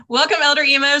Welcome, Elder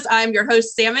Emos. I'm your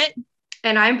host, Samit.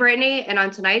 And I'm Brittany. And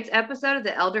on tonight's episode of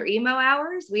the Elder Emo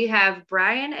Hours, we have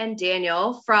Brian and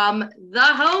Daniel from the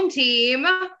home team.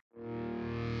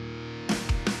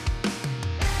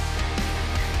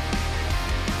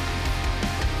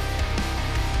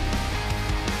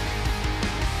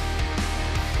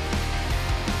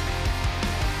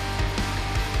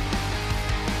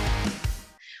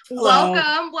 Hello.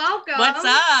 Welcome. What's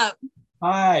up?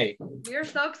 Hi. We're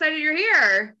so excited you're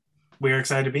here. We're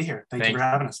excited to be here. Thank you for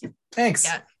having us. Thanks.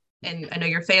 Yeah. And I know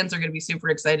your fans are going to be super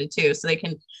excited too, so they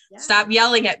can stop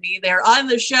yelling at me. They're on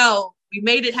the show. We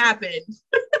made it happen.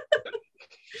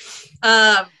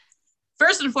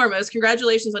 First and foremost,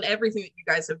 congratulations on everything that you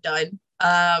guys have done.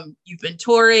 You've been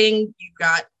touring. You've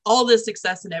got all this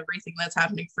success and everything that's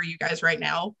happening for you guys right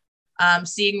now.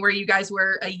 Seeing where you guys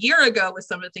were a year ago with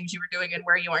some of the things you were doing and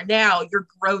where you are now, your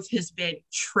growth has been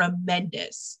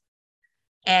tremendous.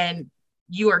 And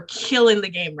you are killing the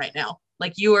game right now.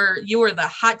 Like you are the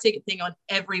hot ticket thing on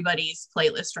everybody's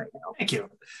playlist right now. Thank you.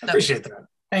 I appreciate that.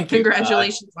 Thank you.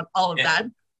 Congratulations on all of that.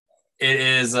 It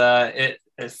is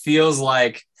it feels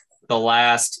like the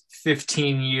last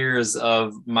 15 years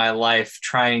of my life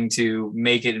trying to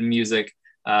make it in music,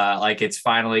 like it's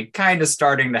finally kind of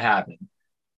starting to happen.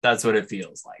 That's what it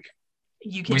feels like.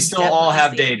 We still all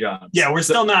have day jobs. Yeah, we're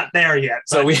still not there yet.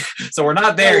 So we're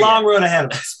not there. A long road ahead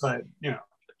of us, but you know.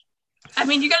 I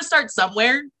mean, you got to start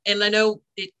somewhere, and I know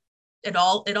it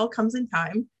all comes in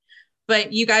time.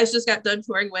 But you guys just got done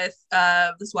touring with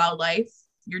This Wildlife.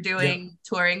 You're doing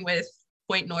touring with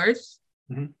Point North,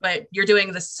 but you're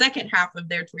doing the second half of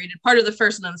their tour. You did part of the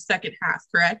first and then the second half,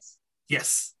 correct?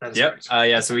 Yes, that is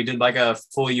correct. So we did like a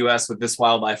full US with This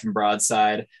Wildlife and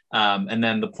Broadside. And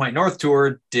then the Point North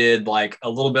tour did like a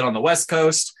little bit on the West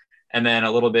Coast and then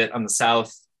a little bit on the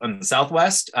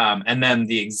Southwest. And then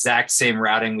the exact same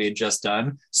routing we had just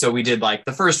done. So we did like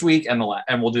the first week and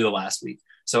we'll do the last week.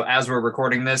 So as we're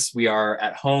recording this, we are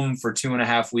at home for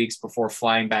 2.5 weeks before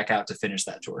flying back out to finish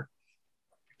that tour.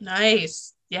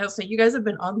 Nice. Yeah. So you guys have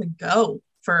been on the go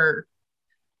for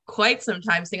quite some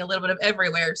time, seeing a little bit of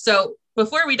everywhere. So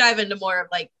before we dive into more of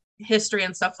like history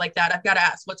and stuff like that, I've got to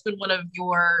ask, what's been one of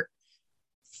your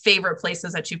favorite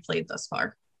places that you played thus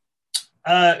far?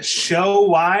 Show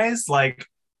wise, like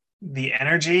the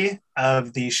energy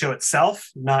of the show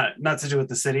itself, not to do with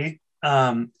the city.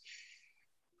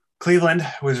 Cleveland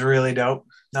was really dope.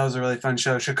 That was a really fun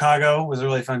show. Chicago was a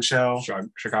really fun show.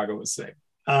 Chicago was sick.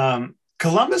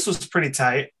 Columbus was pretty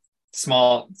tight.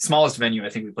 Smallest venue I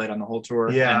think we played on the whole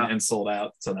tour and sold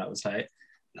out, so that was tight.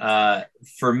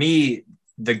 For me,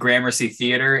 the Gramercy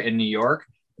Theater in New York,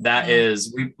 that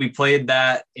is we played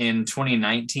that in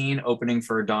 2019 opening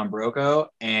for Don Broco,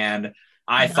 and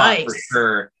I thought for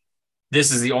sure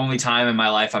this is the only time in my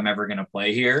life I'm ever going to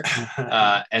play here.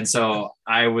 And so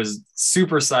I was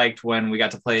super psyched when we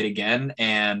got to play it again,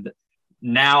 and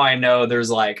now I know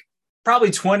there's like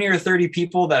probably 20 or 30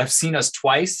 people that have seen us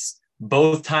twice,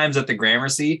 both times at the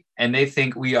Gramercy, and they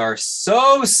think we are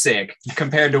so sick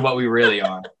compared to what we really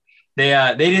are.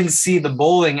 They didn't see the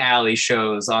bowling alley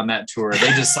shows on that tour.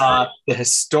 They just saw the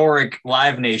historic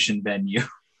Live Nation venue.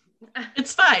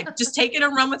 It's fine. Just take it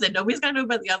and run with it. Nobody's gonna know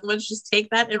about the other ones. Just take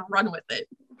that and run with it.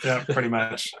 Yeah, pretty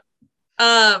much.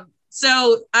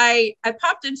 So I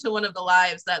popped into one of the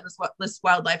lives that this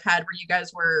Wildlife had where you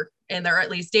guys were in there, or at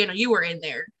least Daniel, you were in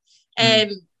there.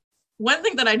 And one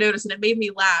thing that I noticed, and it made me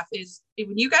laugh, is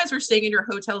when you guys were staying in your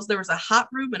hotels, there was a hot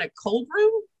room and a cold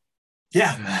room.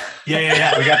 Yeah. We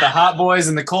got the hot boys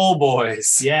and the cold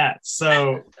boys. Yeah.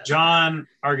 So John,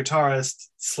 our guitarist,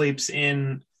 sleeps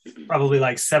in probably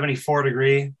like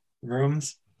 74-degree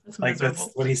rooms. That's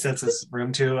what he sets his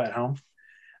room to at home.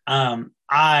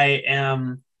 I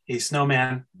am a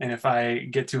snowman, and if I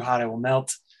get too hot, I will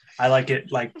melt. I like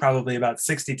it like probably about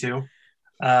 62.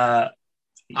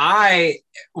 I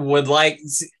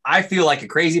feel like a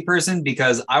crazy person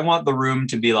because I want the room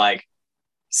to be like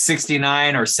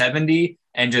 69 or 70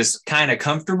 and just kind of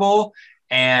comfortable.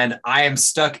 And I am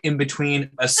stuck in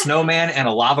between a snowman and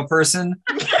a lava person.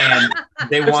 And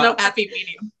there's no happy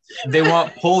medium. They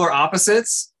want polar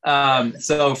opposites.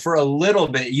 So for a little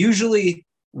bit, usually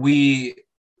we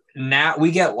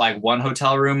get like one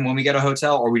hotel room when we get a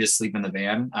hotel, or we just sleep in the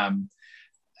van.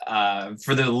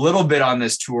 For the little bit on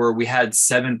this tour, we had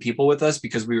 7 people with us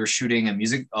because we were shooting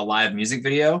a live music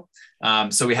video.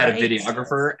 So we had a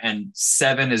videographer, and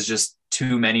 7 is just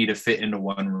too many to fit into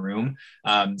one room.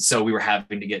 So we were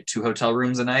having to get 2 hotel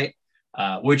rooms a night,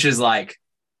 which is like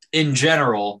in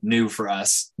general new for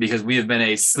us because we have been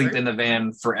a sleep in the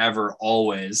van forever,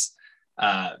 always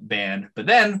band. But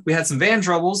then we had some van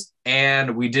troubles,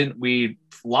 and we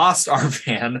lost our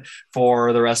van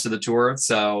for the rest of the tour.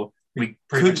 So we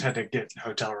pretty much had to get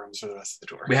hotel rooms for the rest of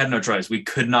the tour. We had no choice. We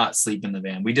could not sleep in the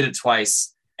van. We did it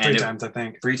twice. Three times, I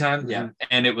think. 3 times? Mm-hmm. Yeah.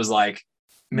 And it was like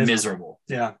miserable.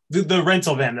 Yeah. The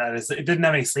rental van, that is, it didn't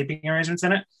have any sleeping arrangements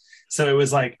in it. So it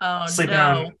was like sleeping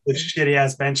on the shitty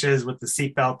ass benches with the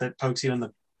seatbelt that pokes you in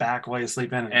the back while you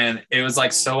sleep in. And it was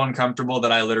like so uncomfortable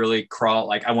that I literally crawled,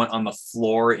 like I went on the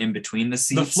floor in between the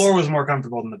seats. The floor was more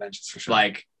comfortable than the benches for sure.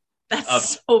 Like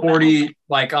that's so 40, bad.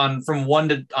 like on from 1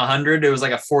 to 100, it was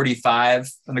like a 45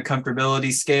 on the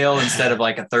comfortability scale instead of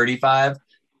like a 35.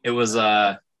 It was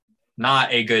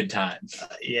not a good time.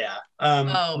 Yeah.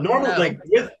 Normally, like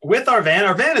with our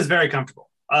van is very comfortable.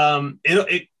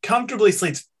 It comfortably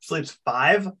sleeps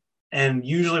 5, and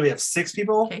usually we have 6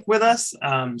 people with us.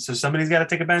 So somebody's got to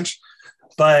take a bench.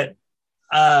 But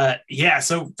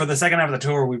so for the second half of the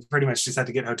tour, we pretty much just had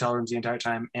to get hotel rooms the entire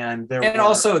time. And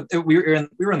we were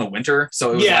in the winter,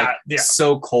 so it was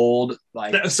so cold.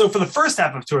 Like, so for the first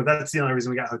half of the tour, that's the only reason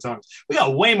we got hotel rooms. We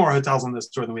got way more hotels on this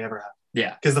tour than we ever have.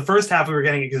 Yeah, because the first half we were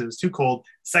getting it because it was too cold.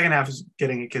 Second half was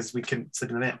getting it because we couldn't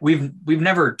sleep in the van. We've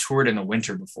never toured in the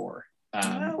winter before.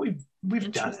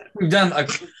 We've done it. We've done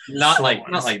not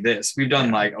like this. We've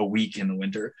done like a week in the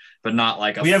winter, but not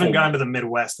like we haven't gone to the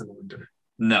Midwest in the winter.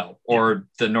 No, or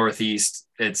the Northeast.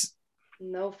 It's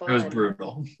no fun. It was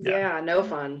brutal. Yeah, no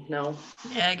fun. No.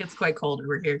 Yeah, it gets quite cold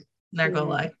over here. Not gonna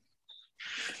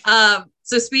lie.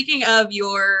 So speaking of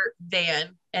your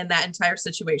van and that entire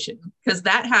situation, because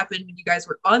that happened when you guys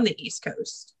were on the East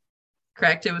Coast,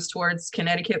 correct? It was towards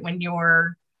Connecticut when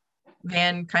your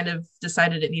van kind of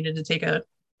decided it needed to take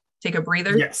a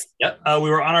breather. Yes. Yep. We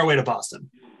were on our way to Boston.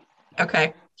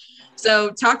 Okay. So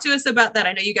talk to us about that.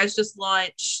 I know you guys just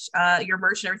launched your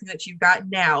merch and everything that you've got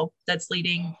now that's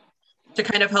leading to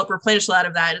kind of help replenish a lot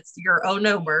of that. It's your Oh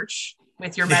No merch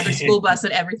with your Magic School Bus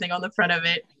and everything on the front of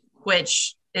it,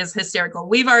 which is hysterical.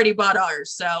 We've already bought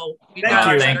ours, so we've got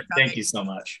ours that are coming. Thank you so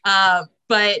much.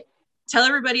 But tell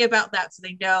everybody about that so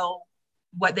they know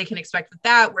what they can expect with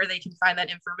that, where they can find that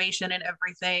information and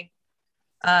everything.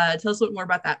 Tell us a little more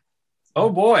about that. Oh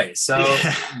boy. So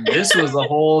this was a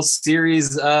whole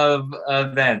series of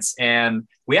events, and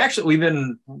we've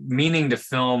been meaning to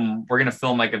film. We're going to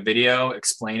film like a video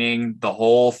explaining the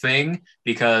whole thing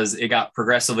because it got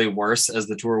progressively worse as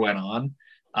the tour went on.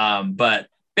 But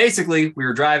basically we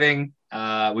were driving,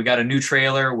 we got a new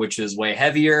trailer, which is way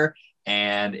heavier,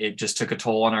 and it just took a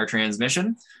toll on our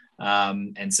transmission.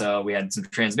 And so we had some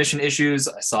transmission issues.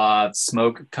 I saw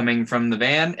smoke coming from the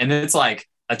van, and it's like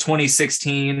a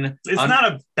 2016. It's not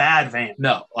a bad van.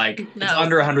 No, it's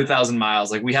under 100,000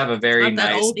 miles. Like we have a very not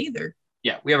that old either.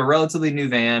 Yeah, we have a relatively new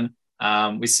van.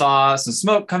 We saw some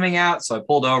smoke coming out, so I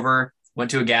pulled over,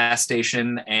 went to a gas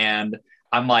station, and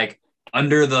I'm like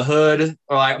under the hood,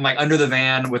 or I'm like under the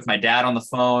van with my dad on the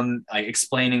phone, like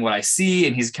explaining what I see,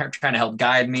 and he's trying to help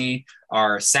guide me.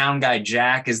 Our sound guy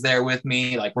Jack is there with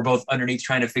me. Like we're both underneath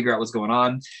trying to figure out what's going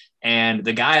on. And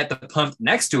the guy at the pump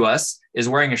next to us is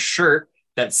wearing a shirt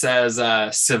that says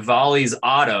Savali's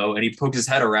Auto, and he poked his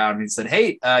head around and he said,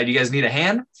 "Hey, do you guys need a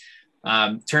hand?"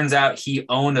 Turns out he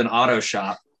owned an auto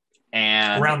shop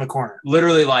and around the corner,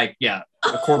 literally a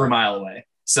quarter mile away.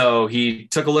 So he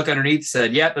took a look underneath,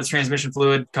 said, "Yeah, that's transmission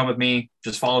fluid. Come with me.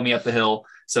 Just follow me up the hill."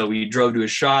 So we drove to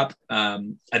his shop.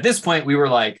 At this point, we were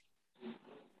like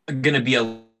going to be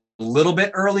a little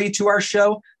bit early to our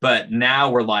show, but now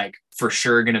we're like for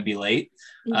sure going to be late.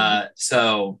 Mm-hmm.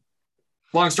 So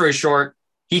long story short,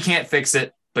 he can't fix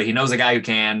it, but he knows a guy who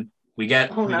can. We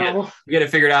get it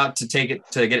figured out to get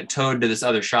it towed to this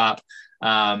other shop.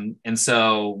 And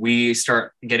so we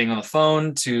start getting on the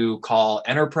phone to call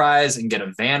Enterprise and get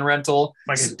a van rental,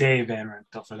 like a day van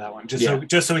rental for that one,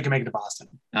 just so we can make it to Boston.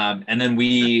 And then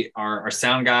our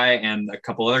sound guy and a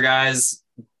couple other guys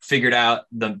figured out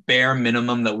the bare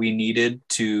minimum that we needed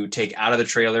to take out of the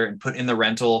trailer and put in the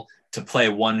rental to play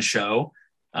one show.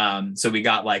 So we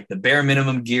got like the bare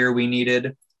minimum gear we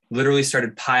needed, literally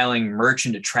started piling merch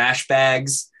into trash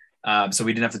bags. So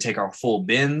we didn't have to take our full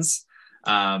bins.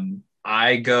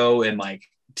 I go and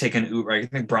take an Uber. I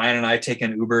think Brian and I take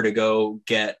an Uber to go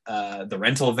get the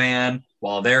rental van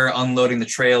while they're unloading the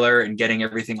trailer and getting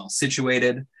everything all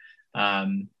situated.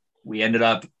 We ended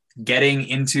up getting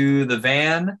into the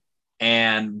van,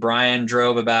 and Brian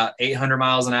drove about 800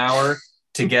 miles an hour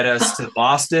to get us to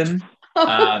Boston.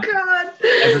 God.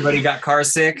 Everybody got car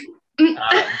sick,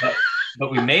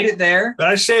 but we made it there. But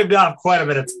I shaved off quite a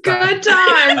bit of time.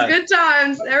 Good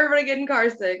times. Everybody getting car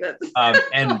sick.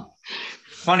 And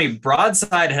funny,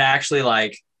 Broadside had actually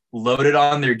loaded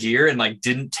on their gear and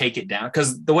didn't take it down,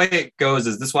 because the way it goes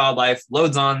is this wildlife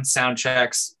loads on, sound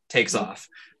checks, takes off.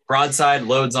 Broadside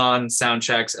loads on, sound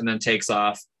checks, and then takes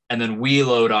off. And then we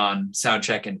load on, sound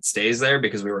check, and it stays there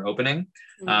because we were opening.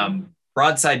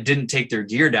 Broadside didn't take their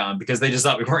gear down because they just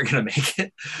thought we weren't going to make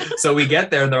it. So we get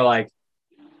there and they're like,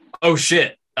 oh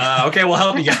shit. Okay, we'll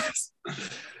help you guys.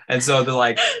 And so they're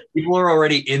like, people are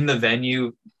already in the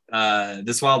venue.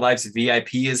 This Wildlife's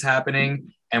VIP is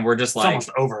happening. And we're just like, it's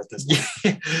almost over at this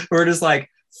point. We're just like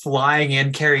flying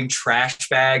in, carrying trash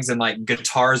bags and like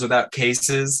guitars without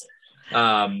cases.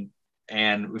 And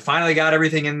we finally got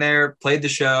everything in there, played the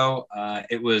show.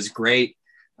 It was great.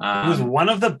 It was one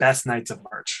of the best nights of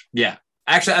merch. Yeah.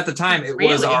 Actually, at the time, it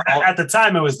Really? was at the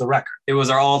time, it was the record. It was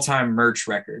our all-time merch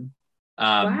record.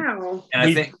 Wow. And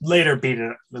I think later beat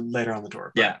it later on the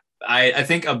tour. Yeah. I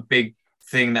think a big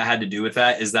thing that had to do with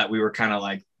that is that we were kind of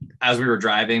like, as we were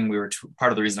driving, we were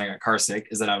part of the reason I got car sick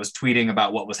is that I was tweeting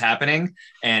about what was happening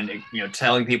and,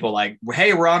 telling people like,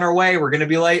 hey, we're on our way. We're going to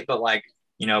be late, but like,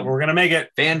 we're going to make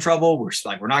it. Fan trouble. We're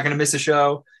not going to miss a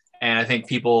show. And I think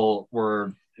people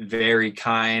were very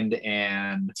kind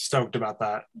and stoked about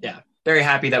that. Yeah. Very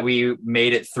happy that we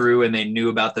made it through and they knew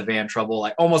about the van trouble.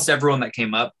 Like almost everyone that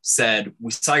came up said,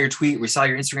 we saw your tweet. We saw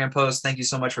your Instagram post. Thank you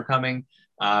so much for coming.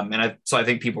 I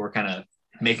think people were kind of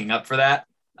making up for that.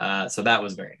 So that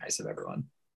was very nice of everyone.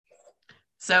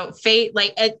 So fate,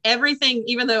 like everything,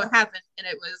 even though it happened and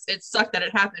it sucked that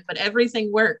it happened, but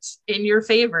everything worked in your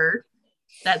favor.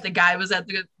 That the guy was at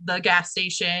the gas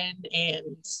station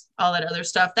and all that other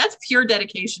stuff. That's pure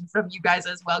dedication from you guys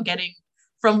as well, getting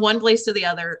from one place to the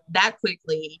other that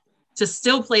quickly to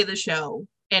still play the show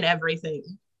and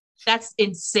everything. That's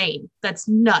insane. That's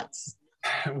nuts.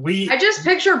 I just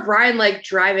picture Brian like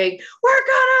driving, we're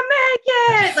gonna make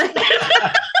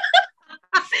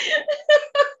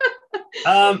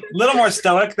it. Little more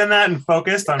stoic than that and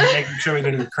focused on making sure we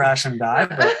didn't crash and die.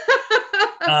 But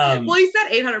well, he said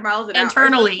 800 miles an hour.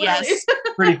 Internally, yes.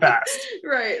 Pretty fast.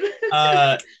 Right.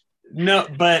 No,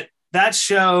 but that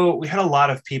show, we had a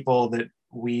lot of people that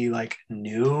we like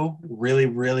knew really,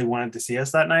 really wanted to see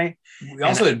us that night. We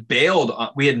also had bailed.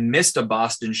 We had missed a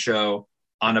Boston show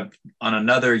on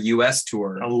another US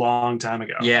tour a long time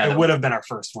ago. Yeah. It would have been our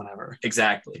first one ever.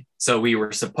 Exactly. So we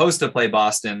were supposed to play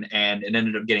Boston and it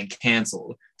ended up getting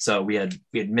canceled. So we had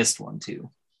missed one too.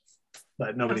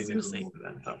 But nobody knew who we were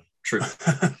then. So. True.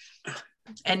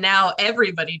 And now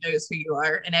everybody knows who you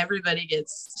are and everybody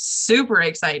gets super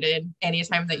excited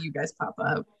anytime that you guys pop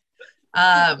up.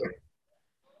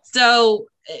 So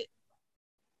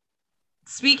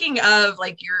speaking of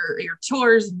like your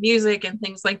tours, music and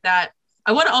things like that,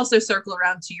 I want to also circle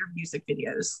around to your music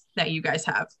videos that you guys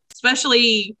have,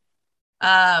 especially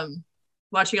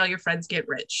watching all your friends get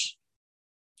rich.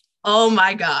 Oh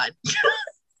my God.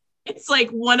 It's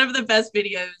like one of the best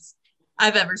videos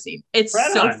I've ever seen. It's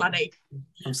so funny.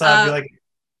 I'm sorry.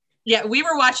 Yeah, we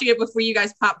were watching it before you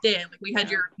guys popped in. Like we had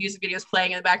your music videos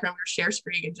playing in the background. We were share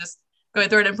screening and just going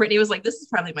through it. And Brittany was like, "This is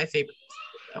probably my favorite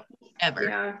video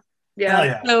ever."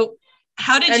 Yeah. So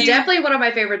how did you? Definitely one of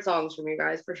my favorite songs from you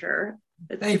guys for sure.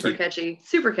 It's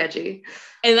super catchy.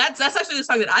 And that's actually the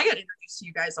song that I got introduced to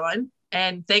you guys on.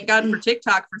 And thank God for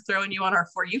TikTok for throwing you on our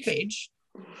For You page,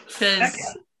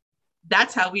 because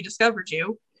that's how we discovered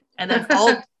you. And then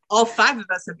all five of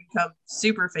us have become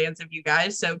super fans of you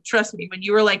guys. So trust me, when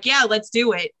you were like, yeah, let's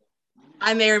do it,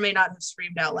 I may or may not have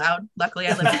screamed out loud. Luckily,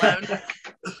 I live alone.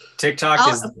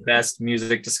 TikTok is the best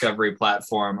music discovery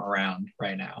platform around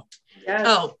right now. Yes.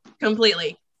 Oh,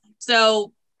 completely.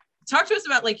 So talk to us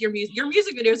about like your music. Your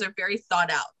music videos are very thought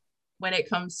out when it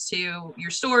comes to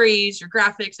your stories, your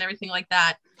graphics, and everything like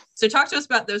that. So talk to us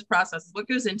about those processes. What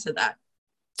goes into that?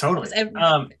 Totally.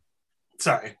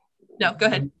 Sorry. No, go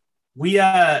ahead.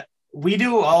 We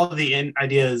do all of the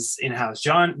ideas in-house.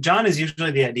 John is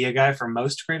usually the idea guy for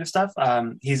most creative stuff.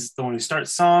 He's the one who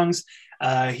starts songs.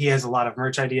 He has a lot of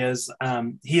merch ideas.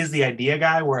 He is the idea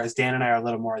guy, whereas Dan and I are a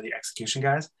little more of the execution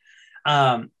guys.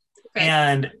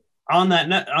 And on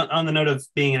the note of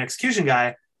being an execution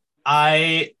guy,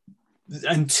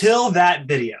 until that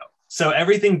video, so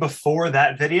everything before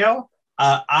that video,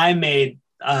 I made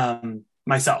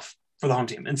myself for the home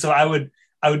team. And so I would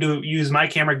use my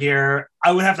camera gear.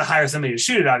 I would have to hire somebody to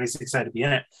shoot it, obviously, because I had to be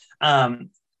in it.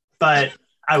 But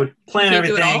I would plan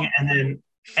everything and then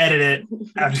edit it.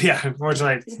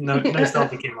 Unfortunately, no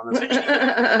selfie came on this picture.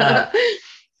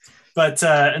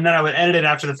 And then I would edit it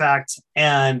after the fact.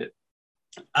 And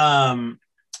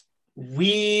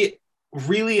we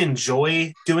really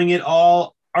enjoy doing it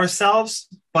all ourselves,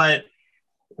 but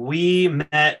we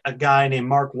met a guy named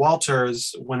Mark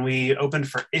Walters when we opened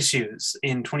for Issues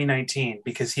in 2019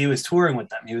 because he was touring with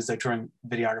them. He was their touring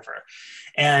videographer,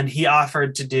 and he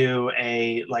offered to do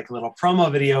a like little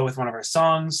promo video with one of our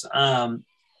songs.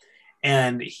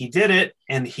 And he did it,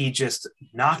 and he just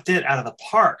knocked it out of the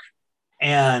park,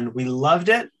 and we loved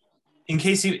it. In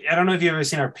case I don't know if you've ever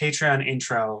seen our Patreon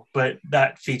intro, but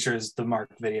that features the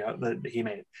Mark video that he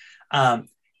made.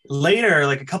 Later,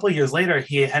 like a couple of years later,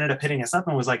 he ended up hitting us up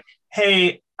and was like,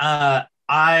 hey,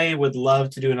 I would love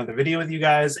to do another video with you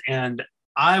guys. And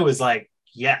I was like,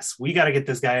 yes, we got to get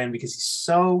this guy in because he's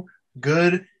so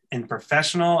good and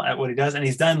professional at what he does. And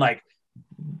he's done like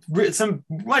some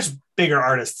much bigger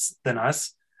artists than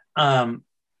us. And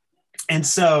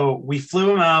so we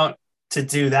flew him out to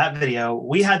do that video.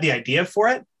 We had the idea for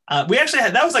it. We actually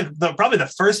had, that was like probably the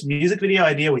first music video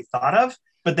idea we thought of.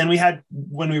 But then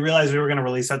when we realized we were going to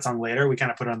release that song later, we kind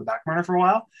of put it on the back burner for a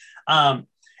while. And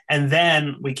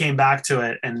then we came back to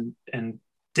it and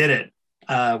did it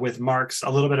with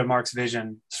a little bit of Mark's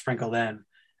vision sprinkled in.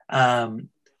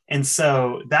 And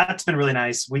so that's been really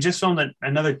nice. We just filmed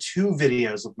another 2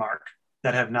 videos with Mark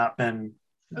that have not been,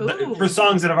 for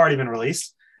songs that have already been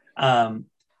released, but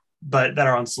that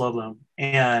are on Slow Bloom.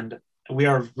 And we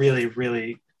are really,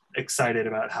 really excited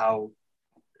about how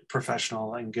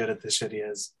professional and good at this shit he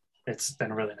is. It's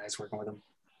been really nice working with him.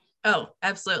 Oh,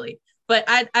 absolutely. But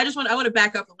I want to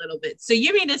back up a little bit. So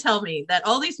you mean to tell me that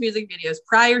all these music videos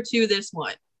prior to this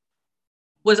one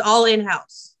was all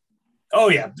in-house? Oh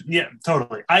yeah,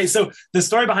 totally. So the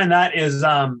story behind that is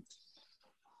a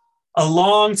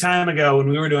long time ago when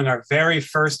we were doing our very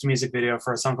first music video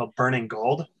for a song called Burning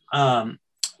Gold,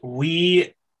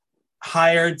 we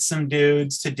hired some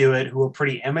dudes to do it who were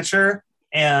pretty amateur.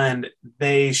 And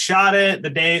they shot it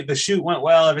the shoot went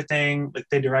well, everything, like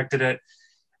they directed it.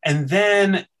 And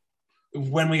then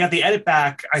when we got the edit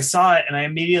back, I saw it and I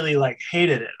immediately like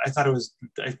hated it. I thought it was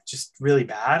just really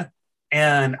bad.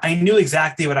 And I knew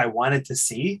exactly what I wanted to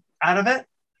see out of it.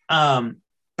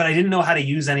 But I didn't know how to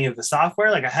use any of the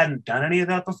software. Like I hadn't done any of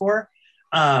that before.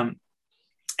 And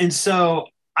so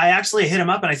I actually hit him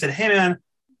up and I said, hey man,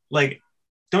 like,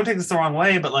 don't take this the wrong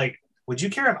way, but like, would you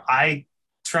care if I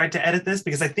tried to edit this,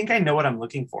 because I think I know what I'm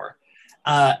looking for.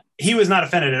 He was not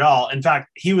offended at all. In fact,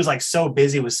 he was like so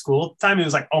busy with school time. He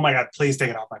was like, oh my God, please take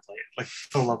it off my plate. Like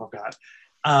for the love of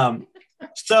God.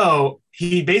 So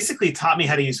he basically taught me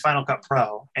how to use Final Cut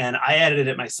Pro and I edited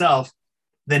it myself.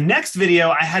 The next video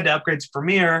I had to upgrade to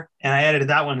Premiere and I edited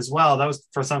that one as well. That was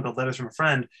for a song called Letters from a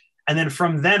Friend. And then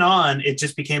from then on, it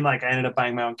just became like I ended up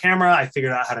buying my own camera. I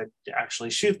figured out how to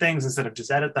actually shoot things instead of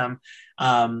just edit them.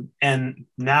 And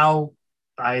now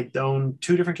I own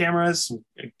 2 different cameras,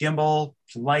 a gimbal,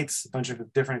 some lights, a bunch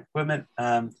of different equipment.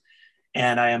 And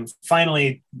I am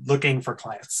finally looking for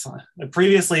clients.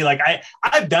 Previously, like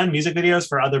I've done music videos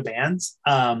for other bands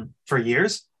for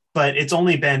years, but it's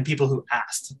only been people who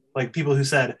asked, like people who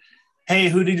said, hey,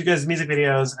 who did you guys' music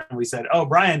videos? And we said, oh,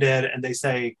 Brian did. And they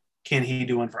say, can he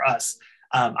do one for us?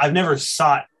 I've never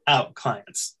sought out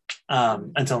clients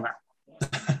until now.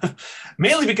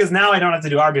 Mainly because now I don't have to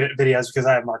do our videos because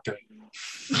I have Mark doing it.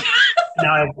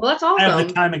 Now that's awesome. I have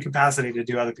the time and capacity to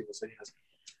do other people's videos.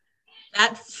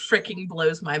 That freaking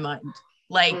blows my mind.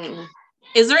 Like,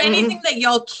 is there anything that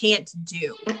y'all can't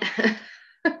do?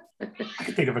 I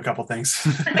can think of a couple things.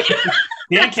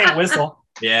 Yeah, I can't whistle.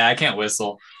 Yeah, I can't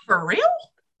whistle. For real?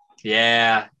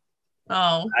 Yeah.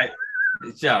 Oh.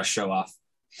 Show off.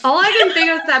 All I can think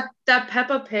of is that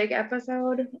Peppa Pig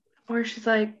episode where she's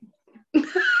like,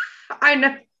 I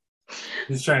know.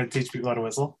 He's trying to teach people how to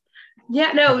whistle.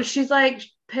 Yeah, no, she's like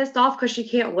pissed off because she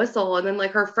can't whistle, and then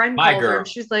like her friend calls her, and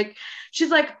she's like,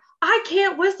 I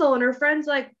can't whistle, and her friend's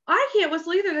like, I can't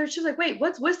whistle either. And she's like, wait,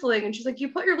 what's whistling? And she's like, you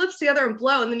put your lips together and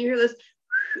blow, and then you hear this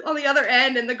on the other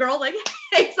end, and the girl like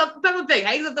hangs up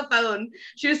the phone.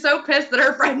 She was so pissed that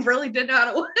her friend really didn't know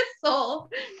how to whistle.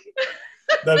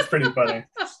 That's pretty funny.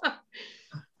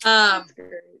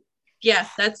 Yeah,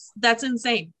 that's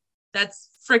insane. That's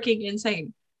freaking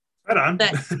insane. Right on.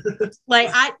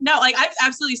 I'm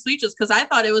absolutely speechless because I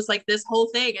thought it was like this whole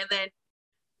thing, and then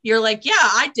you're like, yeah,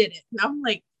 I did it. And I'm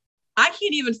like, I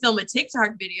can't even film a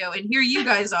TikTok video, and here you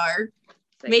guys are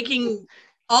making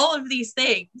all of these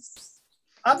things.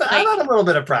 I've had a little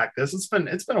bit of practice. It's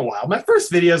been a while. My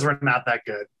first videos were not that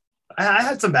good. I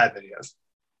had some bad videos.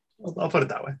 I'll put it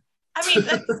that way. I mean,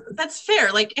 that's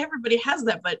fair. Like everybody has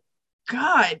that, but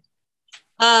God.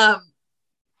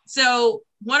 So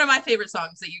one of my favorite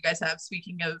songs that you guys have,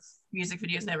 speaking of music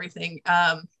videos and everything,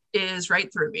 is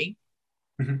Right Through Me.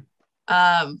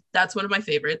 Mm-hmm. That's one of my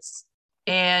favorites.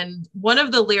 And one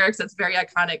of the lyrics that's very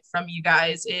iconic from you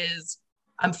guys is,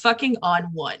 I'm fucking on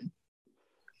one.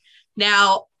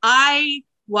 Now, I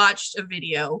watched a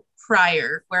video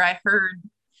prior where I heard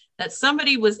that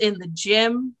somebody was in the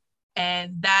gym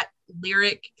and that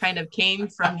lyric kind of came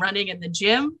from running in the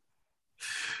gym.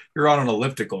 You're on an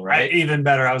elliptical, right? Even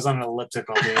better. I was on an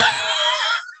elliptical, dude.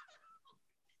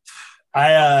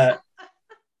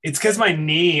 It's because my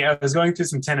knee, I was going through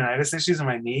some tendonitis issues in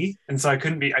my knee. And so I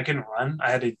couldn't run.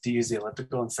 I had to use the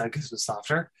elliptical instead because it was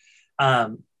softer.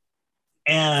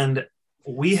 And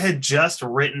we had just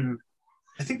written,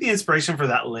 I think the inspiration for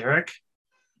that lyric,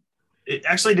 it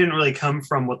actually didn't really come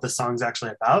from what the song's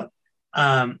actually about.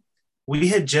 We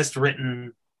had just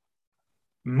written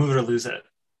Move It or Lose It.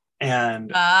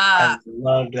 And I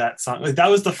loved that song. Like, that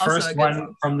was the first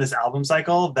one from this album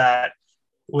cycle that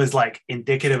was like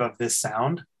indicative of this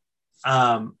sound.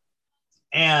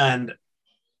 And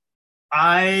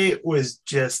I was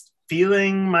just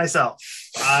feeling myself.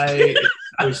 I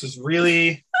was just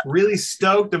really, really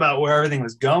stoked about where everything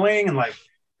was going, and like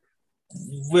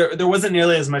there wasn't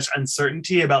nearly as much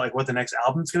uncertainty about like what the next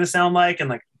album's going to sound like and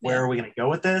like where are we going to go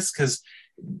with this, because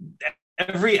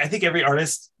I think every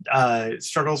artist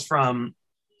struggles from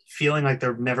feeling like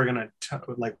they're never going to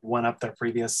like one up their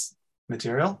previous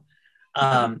material.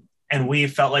 And we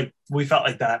felt like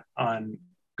that on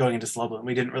going into Slow Bloom.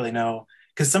 We didn't really know,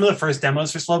 because some of the first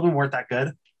demos for Slow Bloom weren't that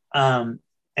good, and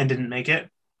didn't make it.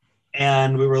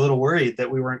 And we were a little worried that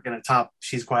we weren't going to top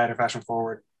She's Quiet or Fashion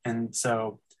Forward. And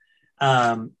so,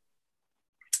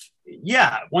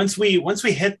 yeah, once we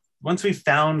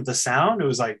found the sound, it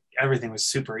was like everything was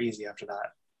super easy after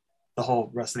that. The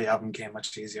whole rest of the album came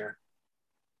much easier.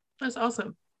 That's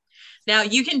awesome. Now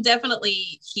you can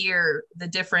definitely hear the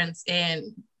difference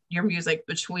in your music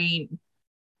between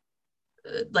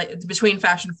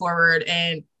Fashion Forward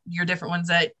and your different ones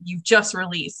that you've just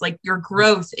released. Like, your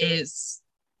growth is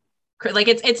like,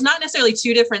 it's not necessarily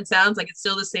two different sounds, like it's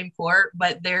still the same core,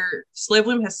 but their Slow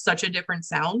Bloom has such a different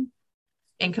sound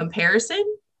in comparison.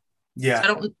 Yeah.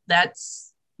 So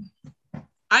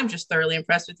I'm just thoroughly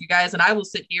impressed with you guys, and I will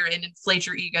sit here and inflate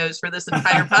your egos for this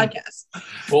entire podcast.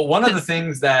 Well, one of the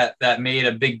things that made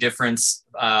a big difference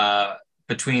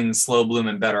between Slow Bloom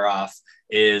and Better Off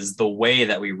is the way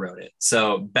that we wrote it.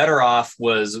 So Better Off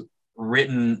was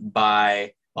written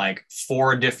by like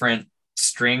 4 different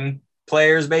string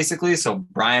players, basically. So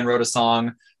Brian wrote a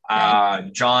song.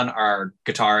 John, our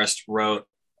guitarist, wrote,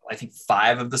 I think,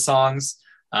 5 of the songs.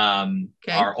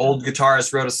 Our old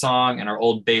guitarist wrote a song, and our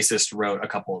old bassist wrote a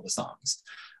couple of the songs.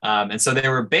 And so they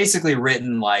were basically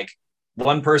written like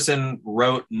one person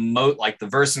wrote like the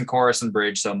verse and chorus and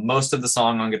bridge. So most of the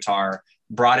song on guitar,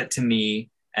 brought it to me,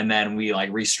 and then we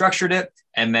like restructured it.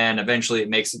 And then eventually it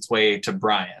makes its way to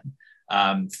Brian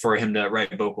for him to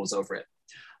write vocals over it.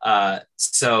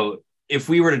 So if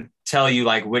we were to tell you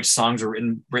like which songs were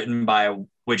written by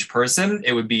which person,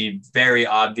 it would be very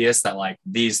obvious that like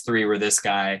these 3 were this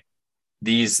guy,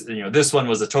 this one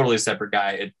was a totally separate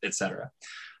guy, etc.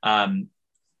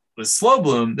 With Slow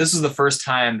Bloom, this was the first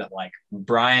time that like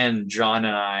Brian, John,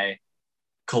 and I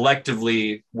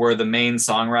collectively were the main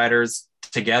songwriters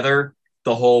together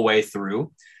the whole way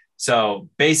through. So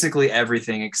basically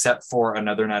everything except for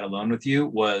Another Night Alone with You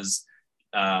was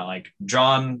like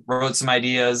John wrote some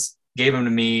ideas, gave them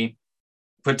to me,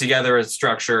 put together a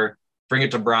structure, bring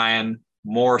it to Brian.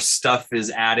 More stuff is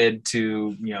added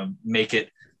to, make it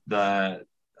a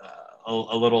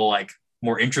little like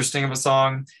more interesting of a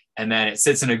song. And then it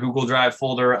sits in a Google Drive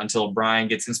folder until Brian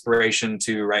gets inspiration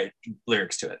to write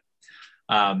lyrics to it.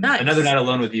 Nice. Another Night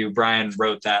Alone with You, Brian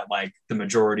wrote that like the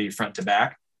majority front to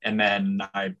back. And then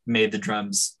I made the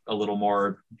drums a little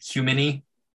more human-y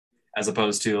as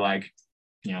opposed to like,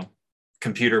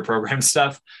 computer program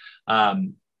stuff.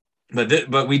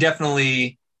 But we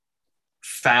definitely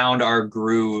found our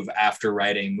groove after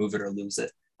writing Move It or Lose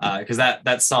It. Because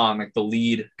that song, like the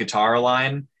lead guitar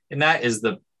line in that, is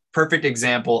the perfect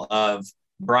example of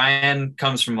Brian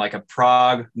comes from like a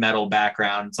prog metal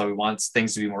background, so he wants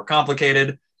things to be more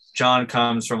complicated. John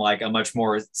comes from like a much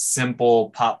more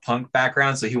simple pop punk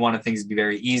background, so he wanted things to be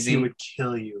very easy. He would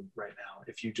kill you right now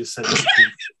if you just said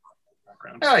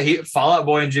background. Yeah, Fall Out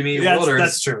Boy and Jimmy Wilders.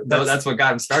 That's true. That's what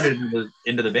got him started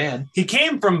into the band. He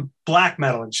came from black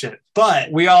metal and shit,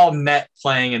 but we all met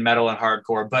playing in metal and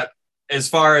hardcore. But as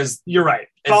far as you're right,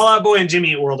 Fall Out Boy and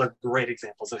Jimmy Eat World are great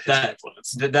examples of his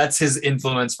influence. That's his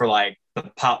influence for like the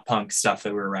pop punk stuff that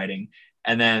we were writing.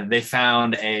 And then they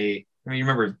found you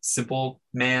remember Simple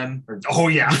Man? Oh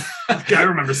yeah, I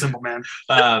remember Simple Man.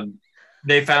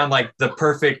 They found like the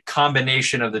perfect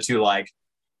combination of the two. Like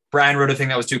Brian wrote a thing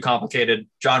that was too complicated.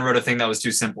 John wrote a thing that was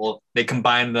too simple. They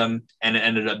combined them, and it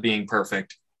ended up being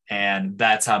perfect. And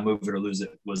that's how Move It or Lose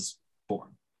It was born.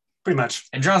 Pretty much.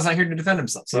 And John's not here to defend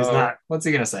himself. So he's not. What's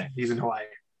he going to say? He's in Hawaii.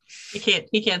 He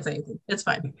can't say anything. It's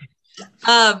fine.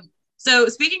 So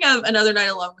speaking of Another Night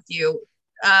Alone with You,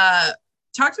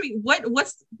 talk to me.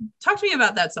 Talk to me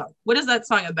about that song. What is that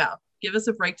song about? Give us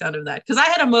a breakdown of that. Because I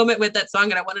had a moment with that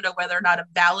song and I want to know whether or not I'm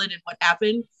valid and what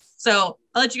happened. So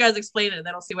I'll let you guys explain it and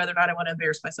then I'll see whether or not I want to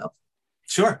embarrass myself.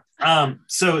 Sure.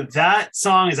 So that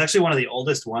song is actually one of the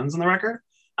oldest ones on the record.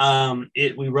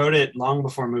 We wrote it long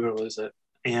before Move It or Lose It.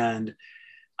 And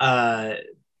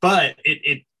but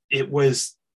it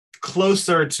was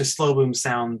closer to Slow Boom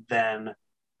sound than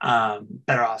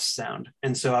Better Off sound.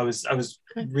 And so I was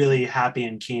really happy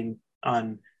and keen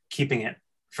on keeping it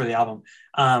for the album.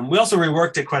 We also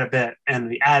reworked it quite a bit and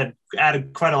we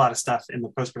added quite a lot of stuff in the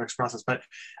post-production process. But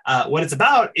what it's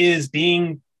about is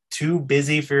being too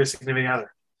busy for your significant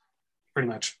other, pretty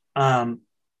much. And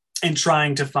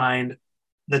trying to find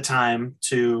the time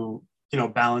to,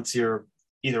 balance your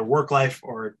either work life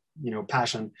or,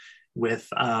 passion with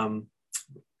a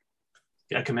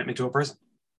commitment to a person.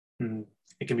 And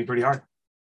it can be pretty hard.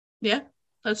 Yeah,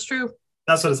 that's true.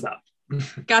 That's what it's about.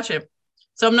 Gotcha.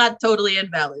 So I'm not totally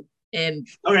invalid. And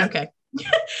okay.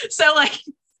 So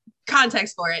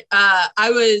context for it.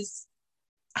 I was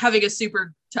having a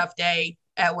super tough day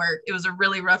at work. It was a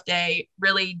really rough day.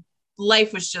 Really,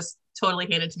 life was just totally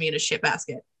handed to me in a shit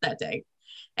basket that day.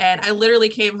 And I literally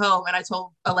came home and I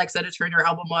told Alexa to turn her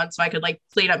album on so I could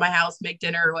clean up my house, make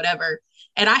dinner or whatever.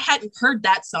 And I hadn't heard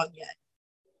that song yet.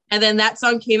 And then that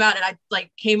song came out and I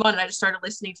came on and I just started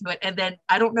listening to it. And then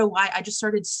I don't know why, I just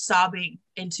started sobbing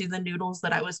into the noodles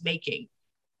that I was making.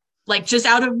 Just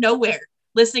out of nowhere,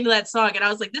 listening to that song. And I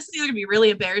was like, this is either gonna be really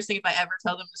embarrassing if I ever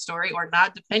tell them the story or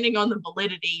not, depending on the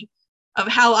validity of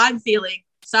how I'm feeling,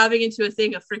 sobbing into a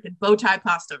thing of freaking bow tie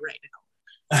pasta right now.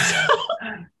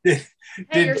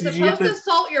 Hey, you're supposed to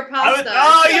salt your pasta.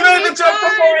 You made the joke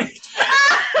before me.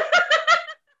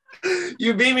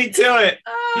 You beat me to it.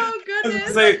 Oh,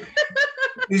 goodness.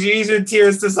 Did you use your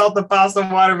tears to salt the pasta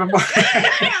water before?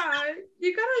 Yeah,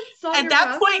 you gotta salt at your that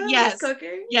pasta point, yes.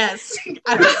 Cooking. Yes.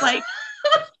 I was like,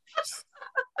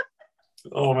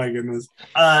 oh my goodness.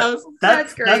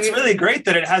 That's great. That's really great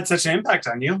that it had such an impact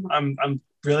on you. I'm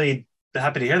really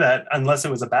happy to hear that, unless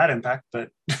it was a bad impact, but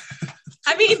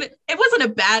I mean, it wasn't a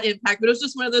bad impact, but it was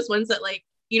just one of those ones that how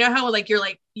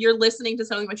you're listening to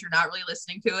something but you're not really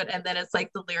listening to it, and then it's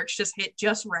the lyrics just hit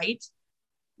just right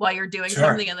while you're doing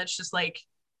something, and it's just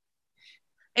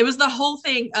it was the whole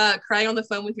thing, crying on the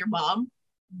phone with your mom,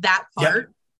 that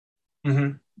part. Yep.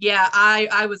 Mm-hmm. Yeah,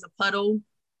 I was a puddle.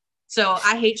 So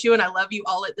I hate you and I love you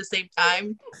all at the same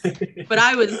time. But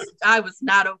I was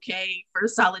not okay for a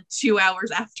solid 2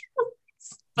 hours afterwards.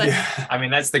 But yeah. I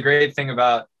mean, that's the great thing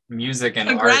about music and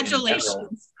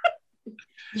congratulations.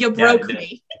 You broke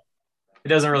me. It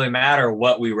doesn't really matter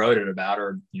what we wrote it about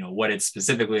or what it's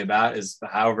specifically about, is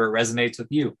however it resonates with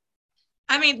you.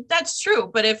 I mean, that's true.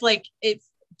 But if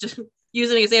just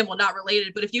use an example, not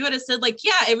related, but if you had said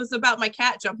yeah, it was about my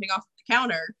cat jumping off the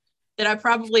counter, then I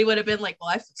probably would have been well,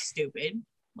 I feel stupid.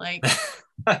 Okay.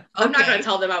 I'm not gonna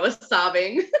tell them I was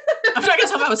sobbing. I'm not gonna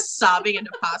tell them I was sobbing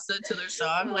into pasta to their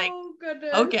song. Oh,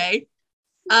 goodness. Okay.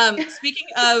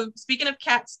 Speaking of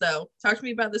cats though, talk to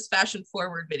me about this fashion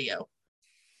forward video.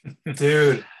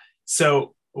 Dude,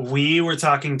 so we were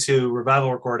talking to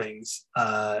Revival Recordings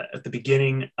at the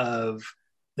beginning of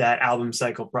that album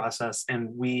cycle process,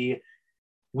 and we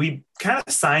kind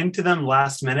of signed to them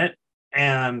last minute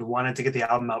and wanted to get the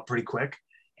album out pretty quick,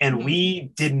 and mm-hmm.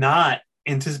 we did not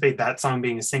anticipate that song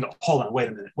being a single. Hold on, wait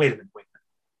a minute.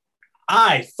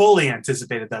 I fully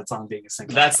anticipated that song being a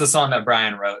single. That's the song that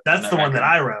Brian wrote. That's the one that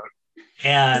I wrote.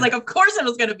 And of course it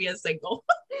was going to be a single.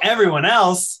 Everyone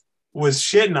else was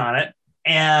shitting on it.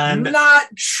 And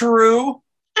not true.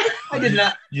 I did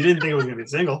not. You didn't think it was going to be a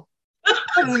single.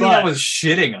 I was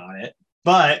shitting on it.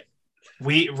 But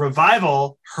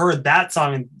Revival heard that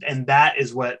song, and that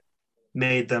is what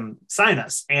made them sign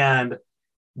us. And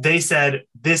they said,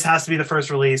 this has to be the first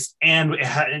release, and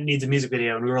it needs a music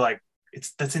video. And we were like,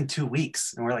 that's in 2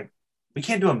 weeks. And we're like, we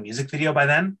can't do a music video by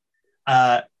then.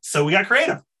 So we got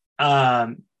creative.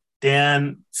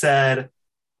 Dan said,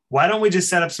 why don't we just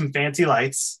set up some fancy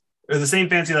lights, or the same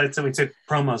fancy lights that we took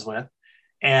promos with,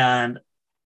 and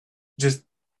just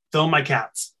film my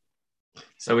cats.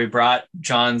 So we brought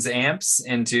John's amps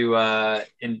into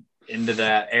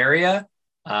that area,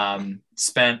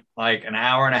 spent an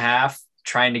hour and a half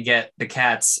trying to get the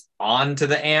cats onto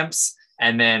the amps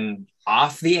and then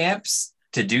off the amps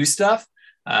to do stuff.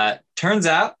 Turns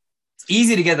out it's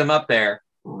easy to get them up there,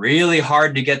 really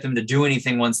hard to get them to do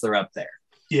anything once they're up there.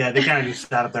 Yeah, they kind of just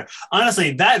sat up there.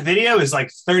 Honestly, that video is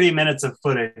like 30 minutes of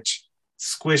footage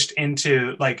squished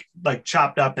into like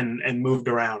chopped up and moved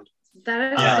around.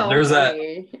 That is so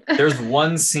funny. There's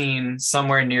one scene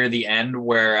somewhere near the end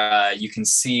where you can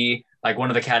see like one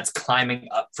of the cats climbing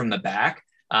up from the back.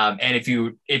 And if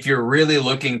you're really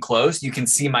looking close, you can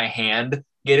see my hand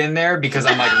get in there because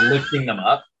I'm like lifting them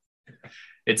up.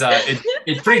 It's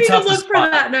pretty tough to look for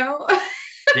that now.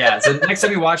 Yeah. So next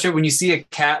time you watch it, when you see a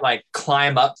cat like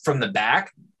climb up from the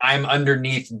back, I'm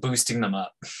underneath boosting them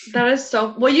up. That is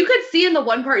so well. You could see in the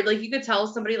one part, like you could tell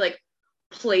somebody like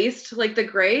placed like the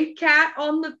gray cat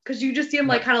on the because you just see them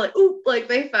like kind of like oop, like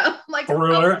they fell like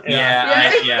ruler.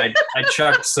 I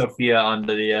chucked Sophia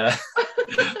onto the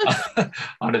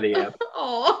onto the app.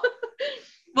 Oh.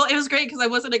 Well, it was great because I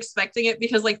wasn't expecting it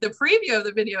because like the preview of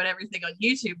the video and everything on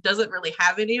YouTube doesn't really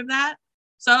have any of that.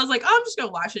 So I was like, oh, I'm just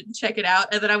gonna watch it and check it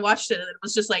out. And then I watched it and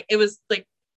it was like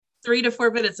 3 to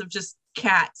 4 minutes of just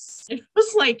cats. It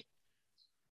was like,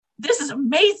 this is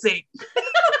amazing.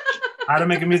 How to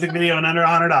make a music video in under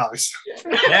 $100.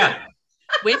 Yeah.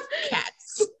 With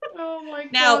cats. Oh my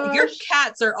god. Now your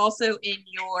cats are also in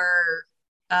your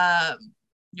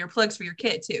plugs for your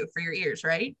kit too, for your ears,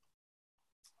 right?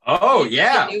 Oh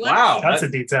yeah. Wow. That's a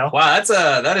detail. Wow,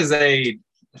 that is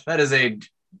a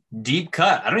deep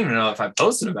cut. I don't even know if I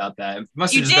posted about that. It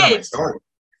must have just been on my story.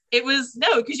 It was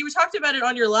because you talked about it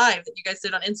on your live that you guys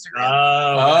did on Instagram.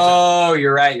 Oh,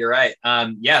 you're right.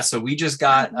 Yeah. So we just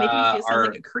got maybe you sound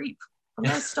like a creep. I'm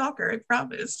not a stalker, I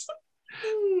promise.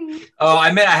 Oh,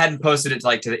 I meant I hadn't posted it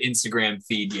to the Instagram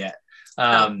feed yet.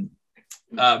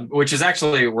 Which is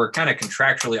actually we're kind of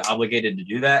contractually obligated to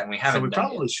do that, and we haven't. So we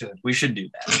probably should. We should do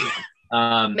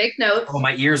that. Make notes. Oh,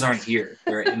 my ears aren't here.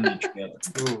 They're in the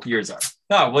trailer. Ears are.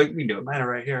 No, we can do it. Mine are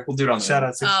right here. We'll do it on the shout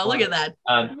out. Oh, look at that.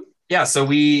 Yeah, so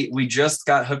we just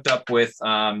got hooked up with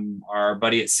our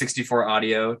buddy at 64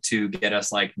 Audio to get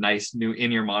us like nice new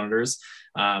in-ear monitors.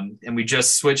 And we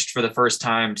just switched for the first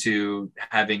time to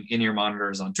having in-ear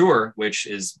monitors on tour, which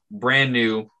is brand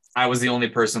new. I was the only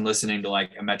person listening to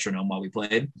like a metronome while we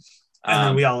played. And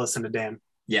then we all listened to Dan.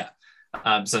 Yeah.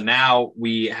 So now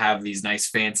we have these nice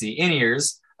fancy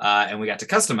in-ears and we got to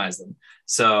customize them.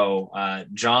 So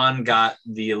John got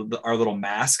our little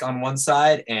mask on one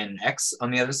side and X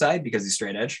on the other side because he's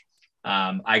straight edge.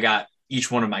 I got each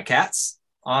one of my cats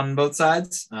on both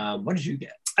sides. What did you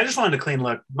get? I just wanted a clean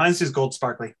look. Mine's just gold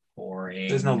sparkly. Boring.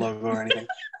 There's no logo or anything.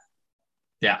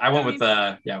 Yeah, I went with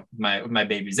my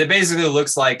babies. It basically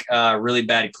looks like really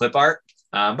bad clip art,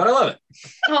 but I love it.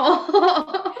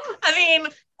 Oh. I mean,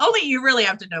 only you really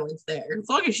have to know it's there. As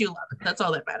long as you love it, that's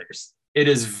all that matters. It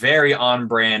is very on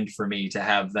brand for me to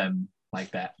have them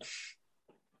like that.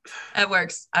 It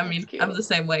works. I mean, I'm the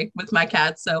same way with my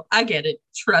cats, so I get it.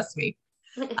 Trust me.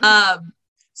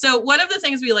 So one of the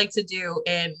things we like to do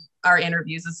in our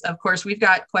interviews is, of course, we've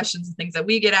got questions and things that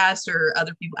we get asked or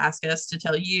other people ask us to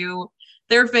tell you.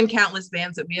 There have been countless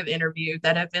bands that we have interviewed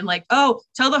that have been like, oh,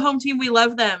 tell the home team we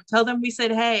love them. Tell them we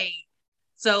said, hey.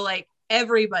 So like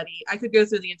everybody, I could go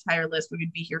through the entire list. We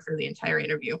would be here for the entire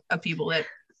interview of people that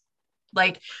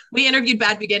like we interviewed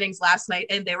Bad Beginnings last night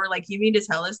and they were like, you mean to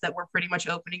tell us that we're pretty much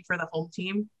opening for the home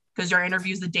team because your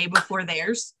interview's the day before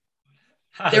theirs?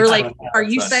 They were like, are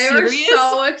you serious? They were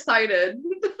so excited.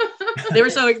 They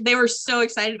were so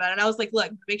excited about it. And I was like, look,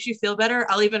 if it makes you feel better,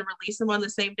 I'll even release them on the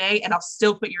same day and I'll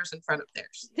still put yours in front of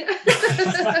theirs.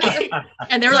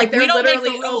 And they were like, we don't make the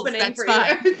rules. That's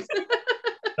fine.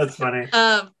 That's funny.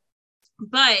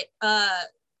 But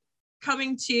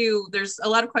coming to, there's a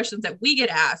lot of questions that we get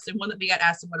asked, and one that we got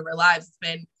asked in one of our lives has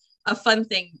been a fun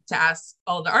thing to ask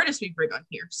all the artists we bring on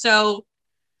here. So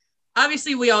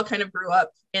obviously we all kind of grew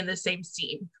up in the same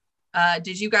scene.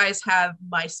 Did you guys have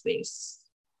MySpace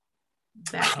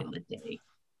back in the day?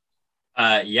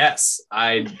 Yes,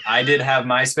 I did have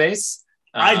MySpace.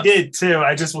 I did too.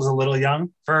 I just was a little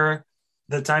young for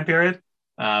the time period.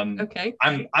 Okay.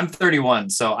 I'm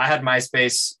 31, so I had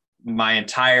MySpace my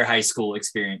entire high school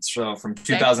experience. So from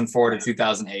 2004 to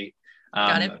 2008.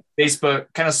 Got it. Facebook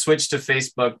kind of switched to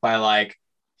Facebook by like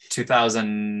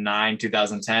 2009,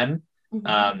 2010.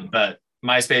 Mm-hmm. But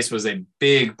MySpace was a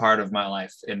big part of my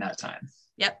life in that time.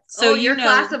 Yep. So you're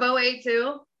class of 08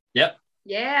 too? Yep.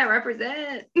 Yeah,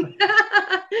 represent.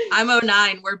 I'm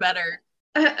 09. We're better.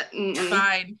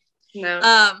 Fine.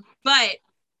 No. But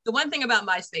the one thing about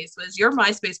MySpace was your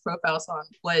MySpace profile song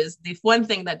was the one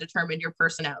thing that determined your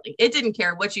personality. It didn't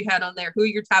care what you had on there, who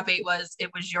your top 8 was.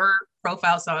 It was your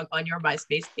profile song on your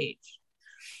MySpace page.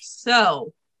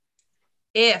 So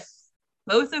if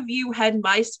both of you had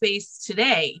MySpace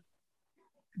today,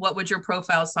 what would your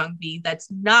profile song be that's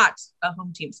not a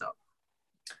home team song?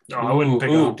 No, I wouldn't pick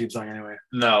a home team song anyway.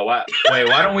 No, wait,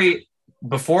 why don't we,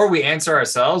 before we answer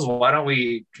ourselves, why don't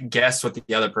we guess what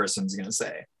the other person's going to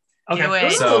say? Okay.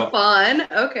 So fun.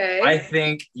 Okay. I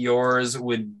think yours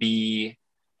would be,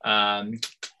 it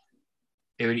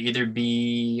would either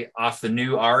be off the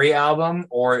new Ari album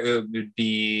or it would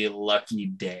be Lucky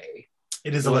Day.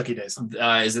 It is a Lucky Day song.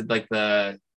 Is it like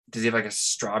does he have like a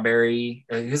strawberry?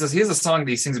 He has a song that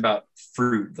he sings about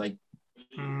fruit. Like,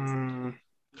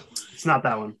 it's not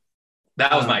that one.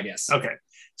 That was my guess. Okay.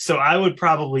 So I would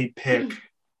probably pick,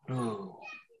 I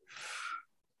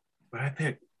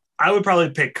would probably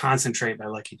pick Concentrate by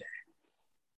Lucky Day.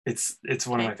 It's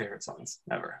one of my favorite songs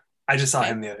ever. I just saw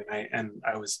him the other night and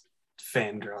I was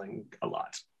fangirling a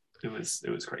lot. It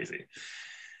was crazy.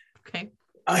 Okay.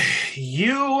 I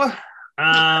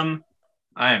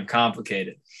am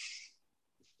complicated.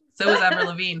 So was Avril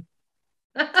Lavigne.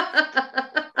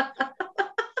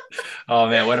 Oh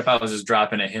man, what if I was just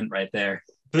dropping a hint right there?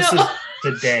 This is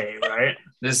today, right?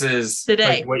 This is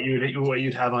today. Like what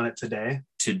you'd have on it today.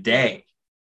 Today.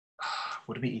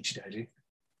 Would it be Ichi Daiji?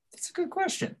 That's a good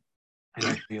question. I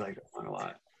know you like that song a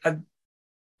lot. I'm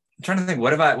trying to think.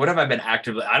 What have I been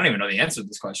actively? I don't even know the answer to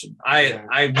this question.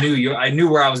 I knew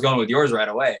where I was going with yours right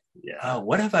away. Yeah.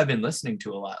 What have I been listening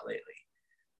to a lot lately?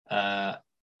 The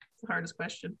hardest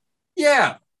question.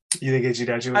 Yeah. You think Ichi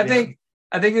Daiji?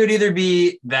 I think it would either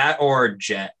be that or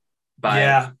Jet.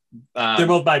 They're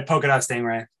both by Polka Dot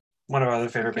Stingray, one of our other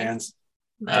favorite bands.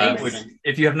 Nice. Which,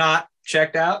 if you have not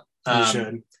checked out, you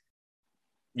should.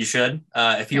 You should.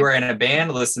 If you are in a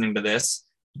band listening to this,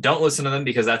 don't listen to them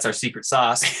because that's our secret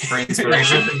sauce for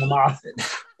inspiration.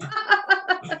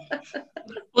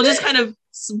 We'll just kind of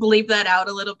bleep that out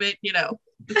a little bit,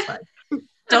 It's fine.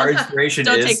 Our inspiration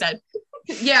don't is... take that.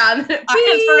 Yeah.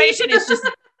 Our inspiration is just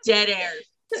dead air.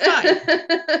 It's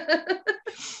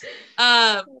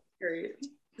fine. Great.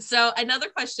 So another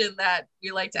question that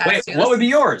we like to ask. Wait, what would be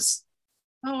yours?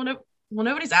 Oh no! Well,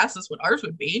 nobody's asked us what ours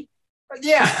would be.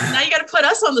 Yeah. Now you got to put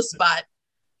us on the spot.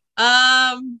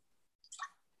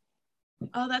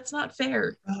 Oh, that's not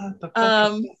fair. Well,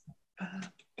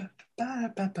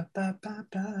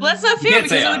 that's not fair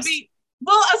because it would be.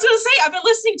 Well, I was gonna say I've been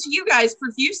listening to you guys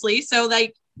profusely, so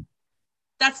like,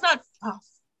 that's not. Oh,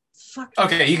 fuck.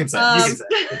 Okay, you can say. It's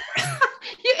okay.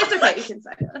 You can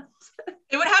say it.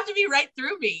 It would have to be Right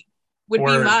Through Me. Be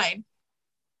mine.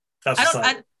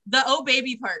 The "Oh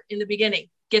Baby" part in the beginning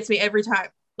gets me every time.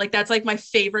 Like that's like my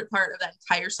favorite part of that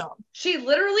entire song. She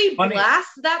literally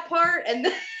blasts that part and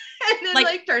then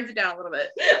like turns it down a little bit.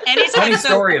 Funny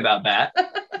story about that.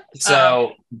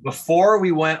 So before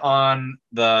we went on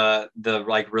the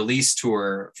like release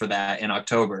tour for that in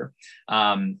October, we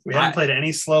haven't played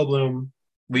any Slow Bloom.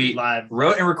 We live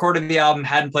wrote and recorded the album,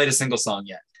 hadn't played a single song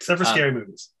yet, except for Scary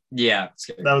Movies. Yeah,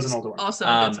 that was an older one. Also,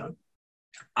 a good song.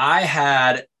 I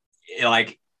had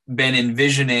been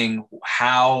envisioning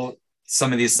how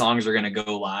some of these songs are going to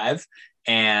go live,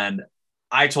 and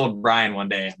I told Brian one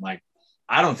day, I'm like,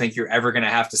 I don't think you're ever going to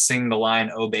have to sing the line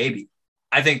 "Oh Baby."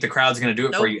 I think the crowd's going to do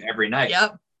it for you every night.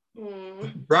 Yep.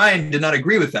 Brian did not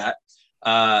agree with that.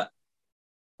 What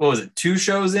was it? 2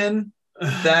 shows in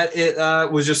that it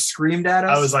was just screamed at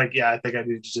us. I was like, yeah, I think I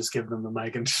need to just give them the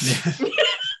mic and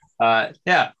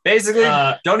basically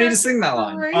don't need to sing that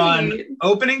line. Great. On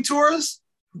opening tours,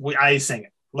 I sing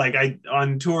it. Like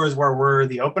on tours where we're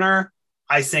the opener,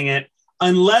 I sing it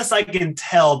unless I can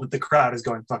tell that the crowd is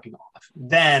going fucking off.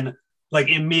 Then like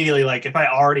immediately, like if I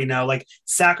already know, like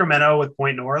Sacramento with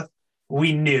Point North,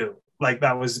 we knew like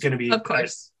that was going to be of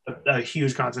course a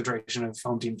huge concentration of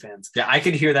home team fans. Yeah, I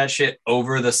could hear that shit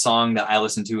over the song that I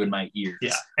listened to in my ears.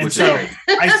 Yeah, and so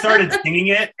I started singing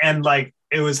it, and like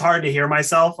it was hard to hear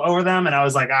myself over them, and I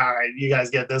was like, all right, you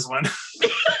guys get this one.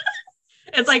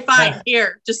 It's like, fine,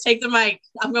 here, just take the mic.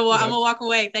 I'm gonna walk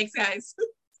away. Thanks, guys.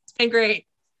 It's been great.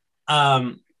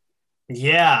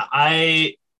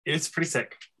 It's pretty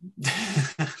sick.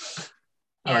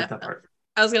 I like that part.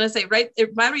 I was gonna say,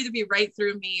 it might either be Right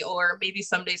Through Me or maybe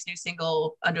Someday's new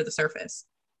single Under the Surface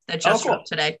that just dropped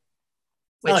today,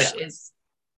 which is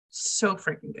so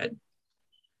freaking good.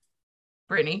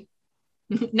 Brittany,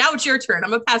 now it's your turn.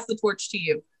 I'm gonna pass the torch to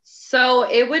you. So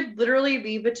it would literally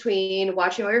be between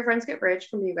Watching All Your Friends Get Rich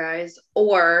from you guys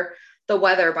or The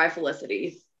Weather by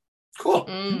Felicity.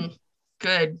 Cool.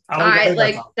 Good. I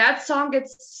like that song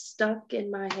gets stuck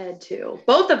in my head too.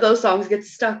 Both of those songs get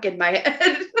stuck in my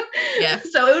head. Yeah.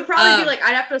 So it would probably be like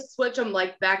I'd have to switch them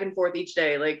like back and forth each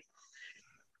day. Like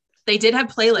they did have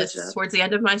playlists towards the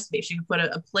end of MySpace. You could put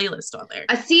a playlist on there.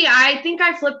 I think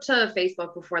I flipped to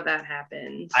Facebook before that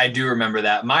happened. I do remember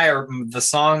that. The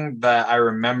song that I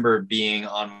remember being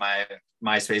on my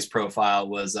MySpace profile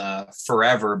was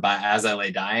Forever by As I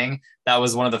Lay Dying. That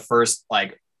was one of the first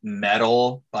like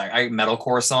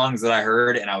metalcore songs that I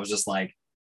heard, and I was just like,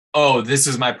 oh, this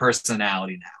is my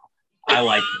personality now. I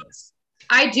like this.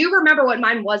 I do remember what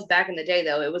mine was back in the day,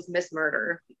 though. It was Miss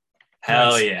Murder.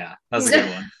 Hell yeah. That's a good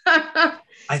one.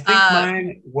 I think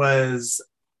mine was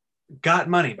Got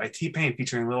Money by T-Pain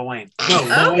featuring Lil Wayne. No,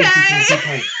 Lil Wayne featuring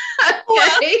T-Pain.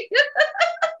 Okay.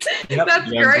 Yep. That's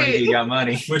great. You got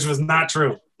money. Which was not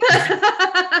true.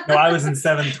 No, I was in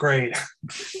 7th grade.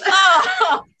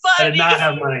 Oh, I did not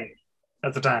have money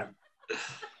at the time.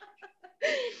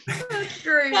 That's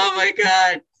great. Oh my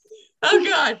God. Oh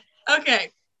God. Okay.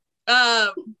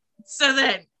 So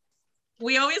then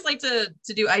we always like to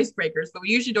do icebreakers, but we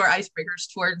usually do our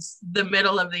icebreakers towards the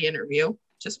middle of the interview,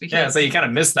 just because. Yeah, so you kind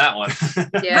of missed that one.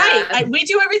 Yeah. Right. We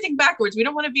do everything backwards. We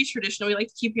don't want to be traditional. We like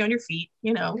to keep you on your feet,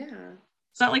 you know. Yeah.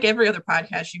 It's not like every other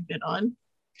podcast you've been on,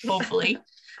 hopefully.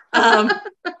 But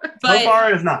so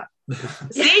far, it's not.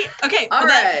 See? Okay. All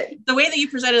right. The way that you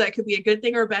presented that could be a good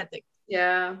thing or a bad thing.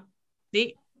 Yeah.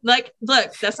 See? Like,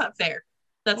 look, that's not fair.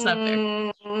 That's not fair.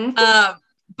 Mm-hmm.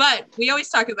 But we always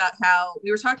talk about how we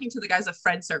were talking to the guys of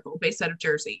Friend Circle based out of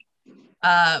Jersey.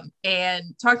 And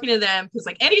talking to them, because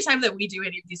like anytime that we do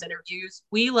any of these interviews,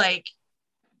 we like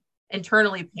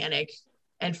internally panic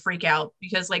and freak out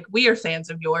because like we are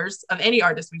fans of yours, of any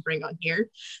artist we bring on here.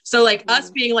 So like us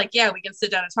being like, yeah, we can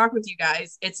sit down and talk with you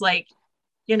guys. It's like,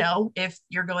 you know, if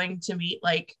you're going to meet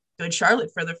like Good Charlotte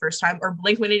for the first time, or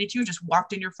Blink-182 just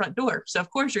walked in your front door. So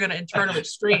of course you're going to internally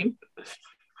scream.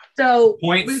 So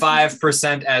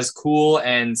 0.5% as cool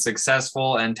and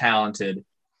successful and talented.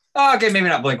 Oh, okay, maybe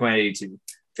not Blink-182.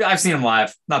 I've seen them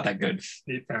live. Not that good.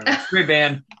 Great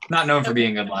band. Not known for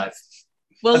being good live.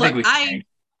 Well, look,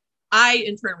 I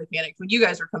internally panicked when you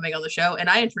guys were coming on the show, and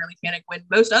I internally panicked when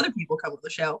most other people come on the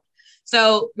show.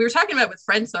 So we were talking about it with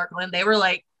Friend Circle, and they were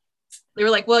like,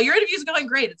 well, your interview's going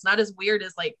great. It's not as weird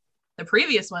as like the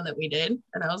previous one that we did.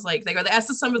 And I was like, they asked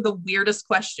us some of the weirdest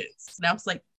questions. And I was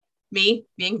like, me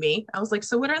being me, I was like,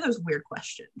 so what are those weird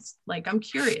questions? Like, I'm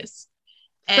curious.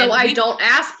 And so I don't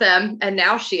ask them, and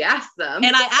now she asked them.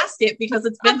 And I asked it because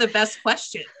it's been the best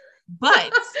question.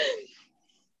 But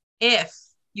if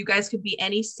you guys could be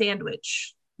any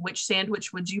sandwich, which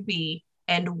sandwich would you be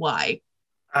and why?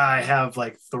 I have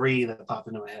like 3 that pop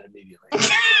into my head immediately.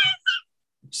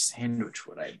 Which sandwich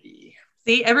would I be?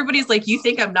 See, everybody's like, you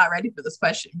think I'm not ready for this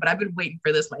question, but I've been waiting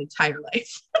for this my entire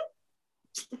life.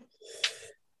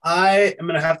 I am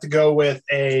going to have to go with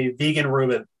a vegan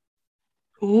Reuben.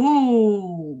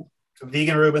 Ooh. A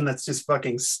vegan Reuben that's just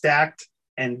fucking stacked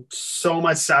and so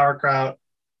much sauerkraut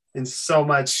and so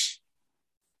much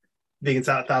vegan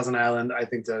Thousand Island. I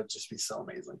think that would just be so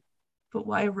amazing. But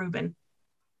why Reuben?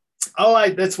 Oh,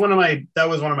 that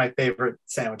was one of my favorite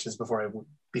sandwiches before I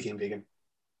became vegan.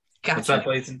 Gotcha. What's that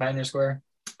place in Pioneer Square?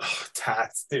 Oh,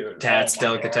 Tats, dude. Tats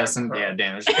Delicatessen. God, yeah,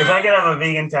 damn it. If I could have a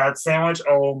vegan Tats sandwich,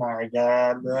 oh my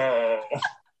God, bro.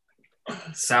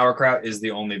 Sauerkraut is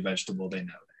the only vegetable they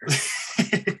know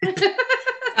there.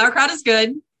 Sauerkraut is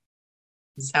good.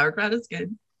 Sauerkraut is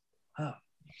good. Oh,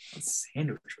 what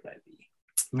sandwich would I be?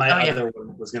 My other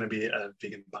one was going to be a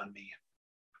vegan banh mi.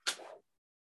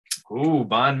 Ooh,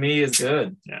 banh mi is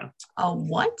good. Yeah. A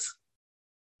what?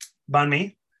 Banh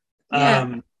mi?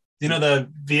 Yeah. You know the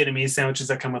Vietnamese sandwiches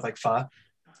that come with like pho?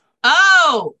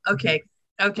 Oh, okay.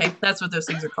 Okay, that's what those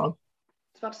things are called.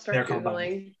 It's about to start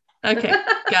Googling. Okay,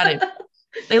 got it.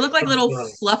 They look like little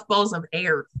fluff balls of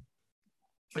air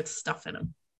with stuff in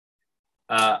them.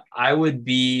 I would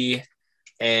be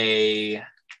I'd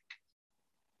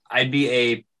be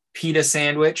a pita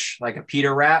sandwich, like a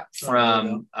pita wrap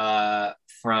from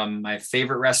my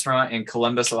favorite restaurant in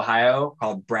Columbus, Ohio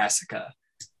called Brassica.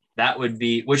 That would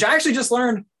be, which I actually just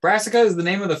learned, Brassica is the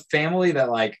name of the family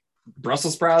that like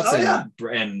Brussels sprouts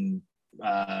and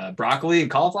broccoli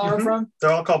and cauliflower are from.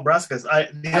 They're all called brassicas. I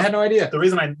had no idea. The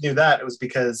reason I knew that was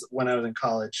because when I was in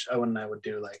college, Owen and I would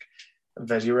do like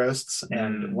veggie roasts,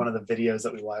 and one of the videos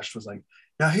that we watched was like,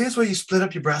 now here's where you split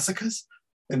up your brassicas,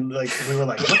 and like we were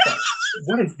like,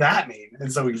 what does that mean?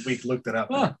 And so we looked it up.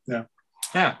 Huh.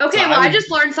 Yeah. Okay, so I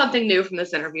just learned something new from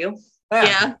this interview.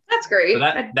 Yeah, that's great. So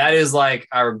that is like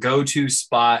our go-to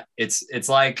spot. It's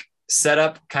like set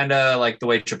up kind of like the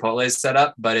way Chipotle is set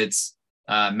up, but it's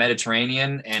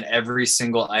Mediterranean, and every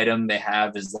single item they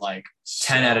have is like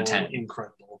 10 out of 10.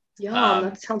 Incredible. Yeah,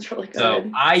 that sounds really good.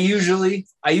 So I usually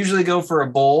go for a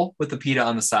bowl with the pita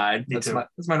on the side. That's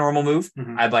my normal move.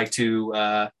 Mm-hmm. I'd like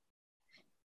to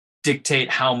dictate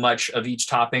how much of each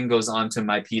topping goes onto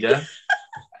my pita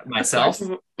myself.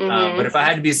 Mm-hmm. But if I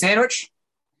had to be a sandwich,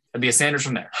 It'd be a sandwich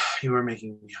from there. You were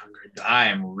making me hungry. I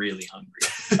am really hungry.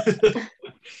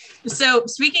 So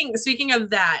speaking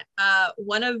of that,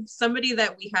 somebody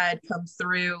that we had come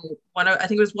through I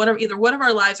think it was either one of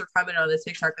our lives or commented on the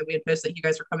TikTok that we had posted that you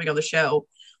guys were coming on the show,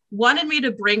 wanted me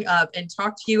to bring up and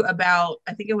talk to you about,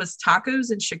 I think it was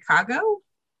tacos in Chicago.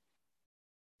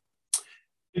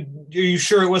 Are you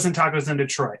sure it wasn't tacos in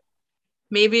Detroit?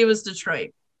 Maybe it was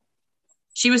Detroit.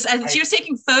 She was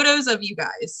taking photos of you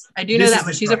guys. I do know that,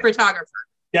 but she's a photographer.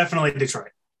 Definitely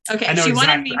Detroit. Okay, I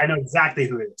know exactly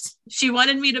who it is. She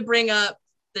wanted me to bring up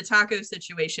the taco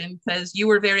situation because you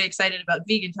were very excited about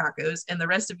vegan tacos and the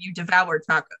rest of you devoured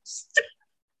tacos.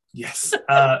 Yes.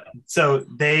 So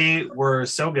they were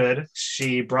so good.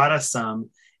 She brought us some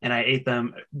and I ate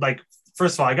them. Like,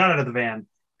 first of all, I got out of the van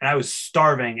and I was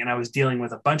starving and I was dealing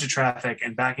with a bunch of traffic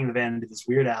and backing the van into this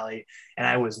weird alley and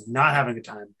I was not having a good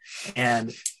time.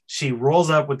 And she rolls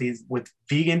up with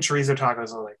vegan chorizo tacos. I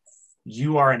was like,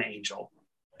 you are an angel.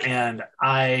 And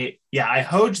I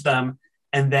hoged them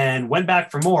and then went back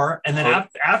for more. And then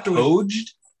after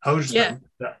hoged them.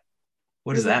 Yeah.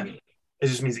 What does that mean? It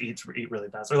just means eat really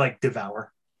fast or like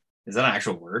devour. Is that an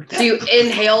actual word? So you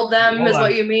inhaled them is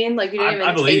what you mean? Like you didn't even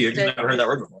I believe you. taste it? I've never heard that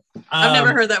word before. I've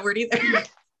never heard that word either.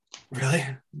 Really?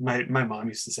 My mom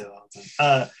used to say that all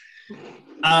the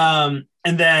time.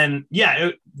 And then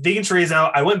vegan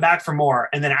chorizo. I went back for more,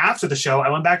 and then after the show, I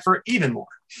went back for even more.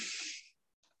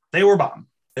 They were bomb.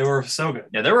 They were so good.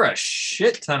 Yeah, there were a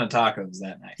shit ton of tacos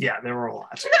that night. Yeah, there were a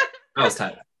lot. I was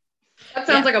tired. That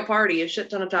sounds like a party. A shit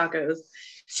ton of tacos.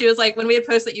 She was like, when we had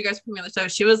posted that you guys were coming on the show,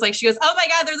 she goes, oh my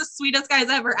God, they're the sweetest guys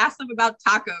ever. Ask them about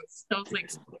tacos. I was like,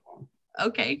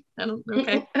 okay,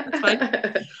 that's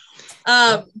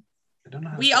fine.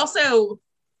 We also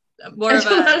more of a.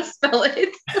 I don't know how to spell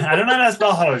it. I don't know how to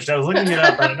spell hosed. I was looking it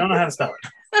up, but I don't know how to spell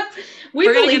it. We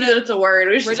believe that it's a word.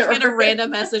 We're just going to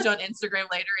random message on Instagram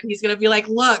later, and he's going to be like,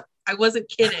 look, I wasn't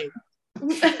kidding.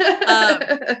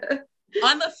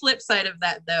 On the flip side of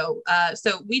that, though,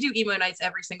 so we do emo nights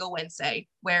every single Wednesday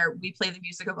where we play the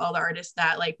music of all the artists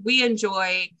that like we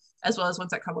enjoy, as well as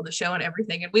ones that come on the show and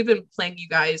everything. And we've been playing you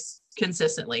guys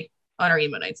consistently on our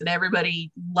emo nights, and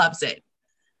everybody loves it.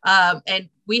 And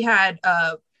we had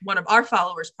one of our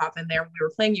followers pop in there when we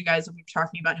were playing you guys, and we were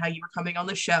talking about how you were coming on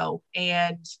the show.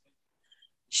 And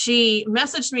she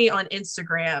messaged me on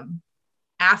Instagram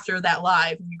after that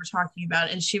live we were talking about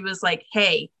it, and she was like,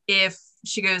 hey, if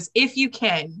you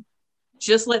can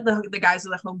just let the guys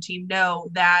of the home team know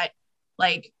that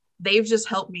like they've just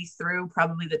helped me through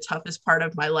probably the toughest part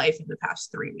of my life in the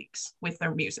past 3 weeks with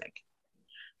their music.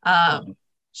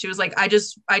 She was like, I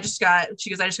just got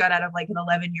out of like an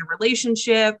 11-year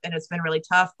relationship and it's been really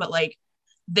tough, but like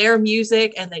their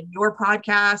music and then your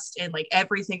podcast and like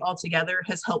everything all together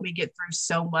has helped me get through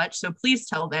so much. So please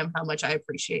tell them how much I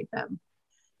appreciate them.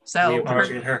 So we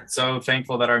appreciate her. So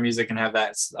thankful that our music can have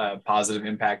that positive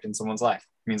impact in someone's life.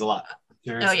 It means a lot.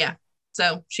 Oh yeah.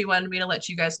 So she wanted me to let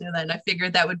you guys know that, and I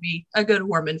figured that would be a good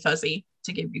warm and fuzzy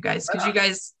to give you guys, because you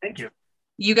guys, thank you.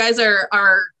 You guys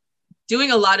are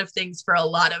doing a lot of things for a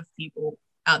lot of people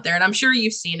out there, and I'm sure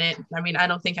you've seen it. I mean, I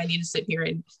don't think I need to sit here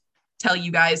and tell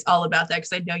you guys all about that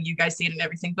because I know you guys see it and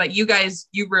everything. But you guys,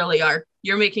 you really are.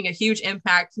 You're making a huge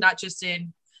impact, not just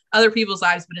in other people's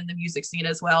lives, but in the music scene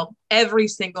as well. Every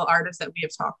single artist that we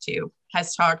have talked to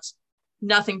has talked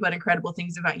nothing but incredible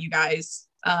things about you guys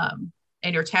and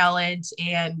your talent.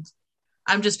 And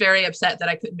I'm just very upset that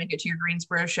I couldn't make it to your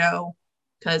Greensboro show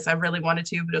because I really wanted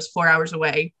to, but it was 4 hours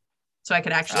away. So I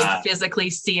could actually physically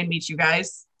see and meet you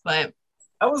guys. But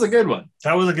that was a good one.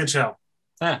 That was a good show.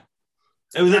 Yeah.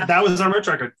 That was our merch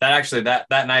record.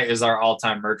 That night is our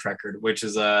all-time merch record, which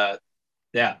is has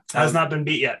not been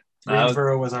beat yet.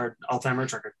 Greensboro was our all-time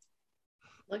merch record.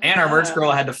 And our merch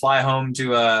girl had to fly home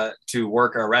to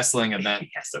work a wrestling event.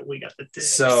 Yeah, so we got the digs.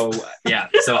 So yeah,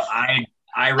 so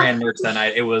I ran merch that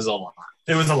night. It was a lot.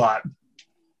 It was a lot.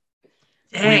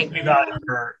 Dang. We got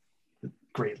her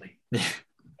greatly.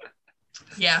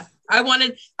 Yeah. I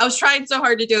was trying so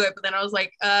hard to do it, but then I was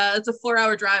like, it's a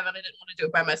 4-hour drive and I didn't want to do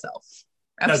it by myself.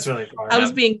 That's really far. I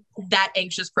was being that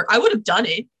anxious. I would have done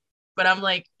it, but I'm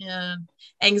like,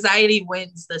 anxiety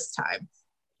wins this time.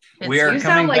 We are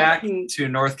coming back to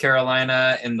North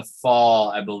Carolina in the fall,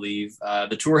 I believe.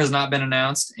 The tour has not been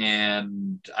announced,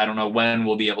 and I don't know when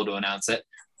we'll be able to announce it,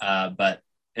 but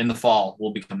in the fall,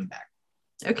 we'll be coming back.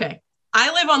 Okay.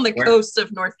 I live on the coast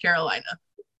of North Carolina.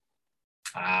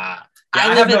 I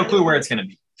have no clue where it's going to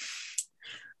be.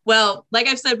 Well, like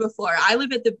I've said before, I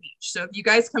live at the beach. So if you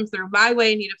guys come through my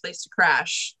way and need a place to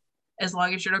crash, as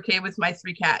long as you're okay with my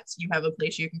 3 cats, you have a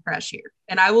place you can crash here.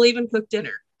 And I will even cook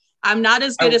dinner. I'm not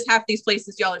as good as half these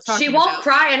places y'all are talking about. She won't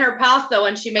cry in her pasta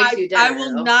when she makes you dinner. I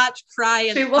will not cry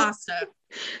in pasta.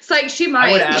 It's like she might.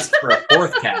 I would ask for a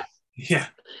fourth cat. Yeah.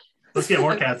 Let's get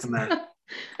more cats in there.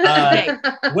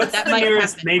 What's that the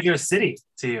nearest major city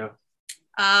to you?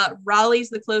 Raleigh's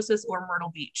the closest, or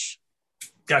Myrtle Beach.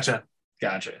 Gotcha.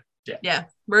 Yeah.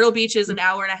 Myrtle Beach is an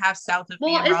hour and a half south of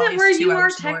me. Well, isn't where you are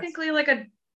technically like a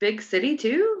big city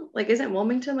too? Like, isn't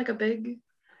Wilmington like a big?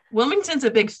 Wilmington's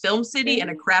a big film city and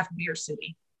a craft beer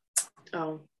city.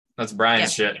 Oh, that's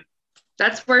Brian's shit.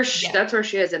 That's where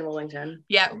she is in Wilmington.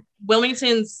 Yeah,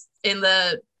 Wilmington's in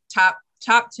the top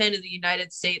 10 of the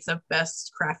United States of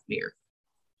best craft beer.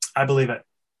 I believe it.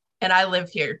 And I live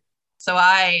here. So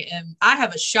I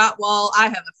have a shot wall. I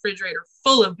have a refrigerator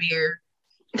full of beer.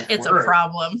 It's a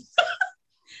problem.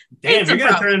 Damn, you're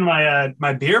gonna turn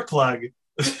my beer plug.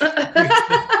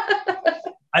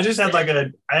 I just had I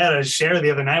had a share the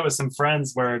other night with some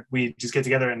friends where we just get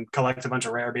together and collect a bunch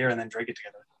of rare beer and then drink it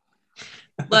together.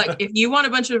 Look, if you want a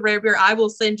bunch of rare beer, I will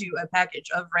send you a package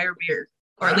of rare beer,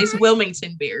 or at least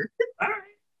Wilmington beer. All right.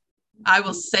 I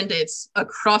will send it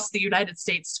across the United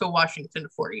States to Washington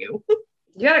for you.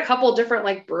 You got a couple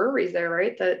different breweries there,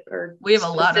 right? That are we have a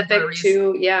lot of breweries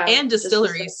and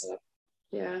distilleries.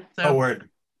 Yeah. So, word.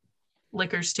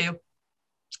 Liquors too.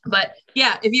 But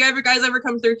yeah, if you guys ever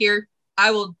come through here,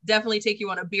 I will definitely take you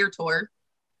on a beer tour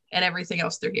and everything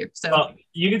else through here. So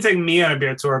you can take me on a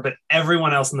beer tour, but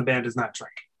everyone else in the band does not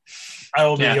drink. I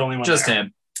will be the only one. Just there.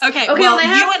 him. Okay. Well, they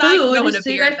have you and I can go on a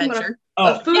beer adventure.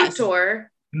 A food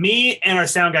tour. Me and our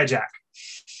sound guy Jack.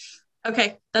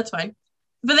 Okay, that's fine.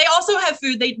 But they also have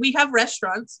food. We have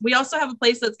restaurants. We also have a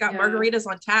place that's got margaritas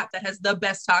on tap that has the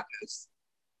best tacos.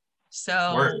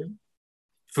 So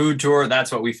food tour,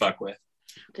 that's what we fuck with.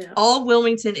 Yeah. All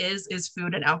Wilmington is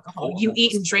food and alcohol. You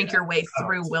eat and drink your way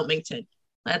through Wilmington.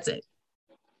 That's it.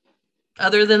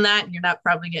 Other than that, you're not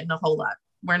probably getting a whole lot.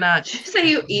 We're not. Did you say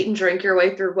you eat and drink your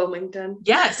way through Wilmington?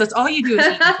 Yes, that's all you do is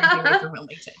eat and drink your way through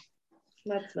Wilmington.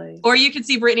 That's nice. Or you can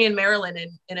see Brittany in Maryland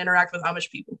and interact with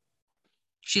Amish people.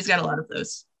 She's got a lot of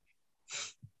those.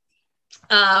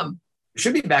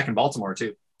 Should be back in Baltimore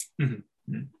too.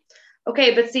 Mm-hmm.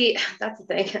 Okay, but see, that's the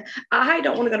thing. I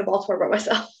don't want to go to Baltimore by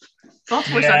myself.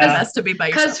 Baltimore's not the best to be by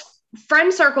yourself. Because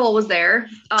Friend Circle was there,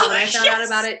 and I found out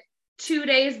about it 2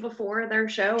 days before their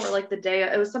show, or the day.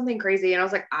 It was something crazy, and I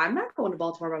was like, I'm not going to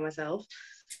Baltimore by myself.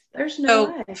 There's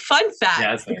no way. Fun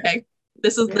fact. Okay,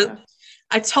 this is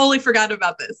I totally forgot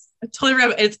about this.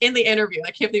 It's in the interview.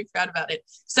 I can't believe I forgot about it.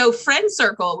 So Friend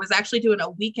Circle was actually doing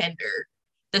a weekender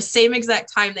the same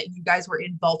exact time that you guys were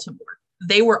in Baltimore.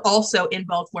 They were also in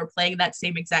Baltimore playing that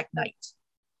same exact night.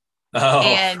 Oh.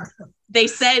 And they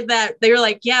said that they were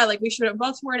we should have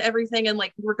Baltimore and everything. And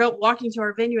we're walking to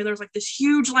our venue and there was this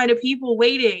huge line of people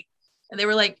waiting. And they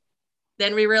were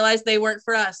then we realized they weren't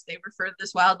for us. They were for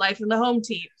this Wildlife and the home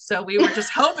team. So we were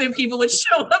just hoping people would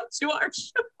show up to our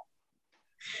show.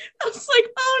 I was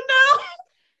like, oh no.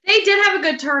 They did have a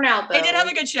good turnout, though. They did have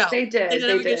a good show. They did.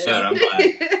 Have a good show.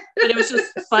 But it was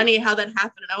just funny how that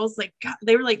happened. And I was like, God,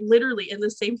 they were literally in the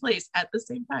same place at the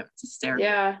same time. It's hysterical.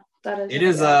 Yeah, that is. It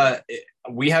is.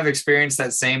 We have experienced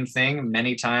that same thing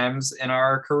many times in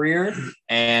our career,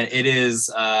 and it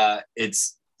is.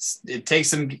 It takes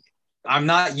some. I'm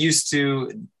not used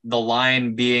to the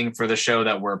line being for the show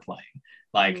that we're playing.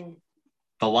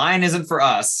 The line isn't for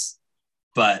us,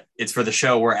 but it's for the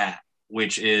show we're at,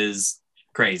 which is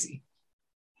crazy.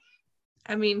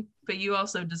 I mean, but you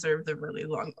also deserve the really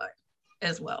long line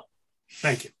as well.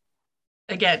 Thank you.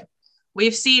 Again,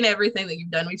 we've seen everything that you've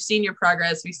done. We've seen your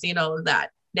progress. We've seen all of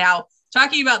that. Now,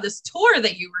 talking about this tour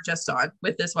that you were just on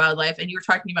with this Wildlife, and you were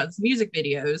talking about these music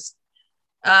videos,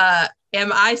 am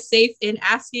I safe in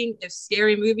asking if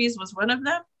Scary Movies was one of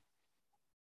them?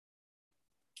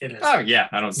 It is. Oh, yeah.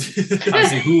 I don't see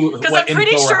who. Because I'm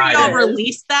pretty sure y'all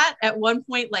released that at one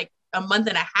point, a month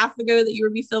and a half ago, that you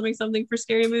would be filming something for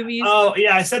Scary Movies. Oh,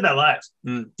 yeah, I said that live.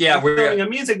 Yeah, we're filming a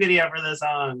music video for this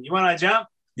song. You want to jump?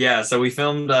 Yeah, so we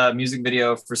filmed a music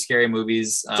video for Scary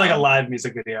Movies. It's a live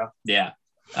music video. Yeah.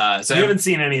 So you haven't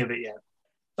seen any of it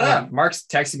yet. Mark's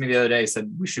texted me the other day,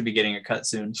 said we should be getting a cut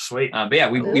soon. Sweet. But yeah,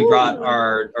 we brought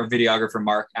our videographer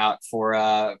Mark out for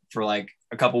a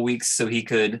couple weeks so he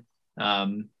could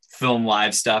film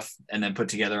live stuff and then put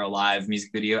together a live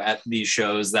music video at these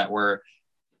shows that were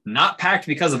not packed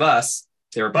because of us.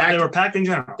 They were packed in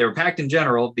general. They were packed in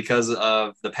general because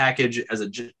of the package as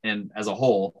a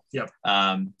whole. Yep.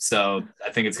 So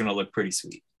I think it's going to look pretty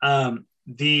sweet.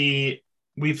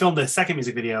 We filmed a second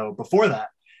music video before that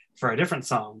for a different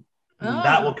song. Oh.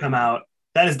 That will come out.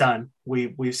 That is done.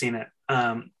 We've seen it.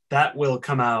 That will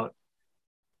come out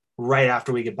right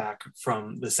after we get back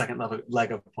from the second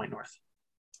leg of Point North.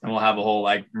 And we'll have a whole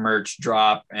like merch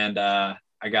drop. And I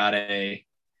got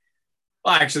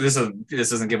actually this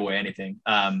doesn't give away anything.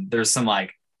 There's some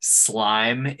like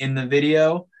slime in the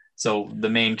video. So the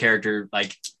main character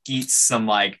like eats some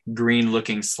like green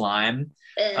looking slime.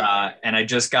 And I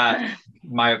just got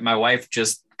my wife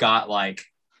just got like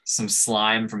some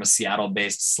slime from a Seattle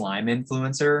based slime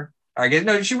influencer. I guess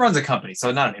no, she runs a company,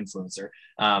 so not an influencer.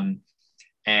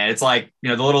 And it's like,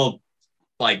 the little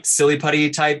like silly putty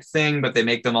type thing, but they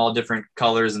make them all different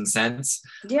colors and scents.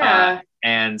 Yeah.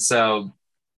 And so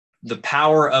the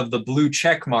power of the blue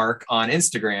check mark on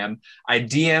Instagram, I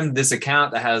DM'd this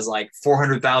account that has like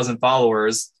 400,000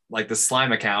 followers, like the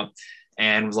slime account,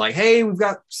 and was like, hey, we've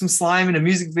got some slime in a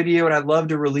music video and I'd love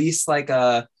to release like do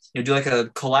like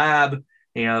a collab,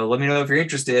 let me know if you're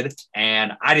interested.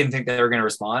 And I didn't think they were going to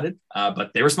respond,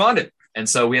 but they responded. And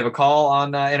so we have a call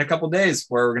on in a couple of days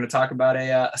where we're going to talk about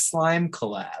a slime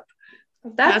collab.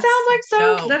 That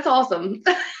sounds like that's awesome.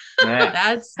 Yeah.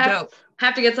 That's dope.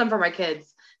 Have to get some for my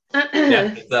kids.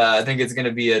 Yeah, I think it's going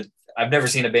to be I've never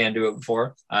seen a band do it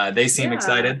before. They seem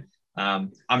excited.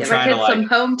 I'm trying to like some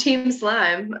home team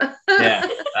slime. Yeah.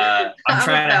 I'm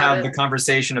trying to have the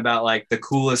conversation about like the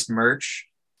coolest merch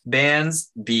bands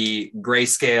be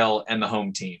Grayscale and the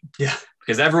home team. Yeah.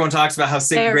 Because everyone talks about how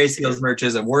sick Grayscale's merch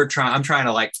is, and I'm trying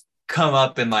to like come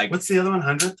up and like. What's the other one?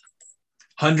 100th?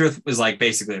 100th was like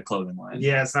basically a clothing line.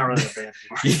 Yeah, it's not really a band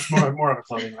anymore. more of a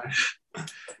clothing line.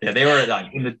 Yeah, they were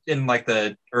like in like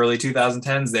the early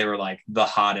 2010s. They were like the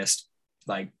hottest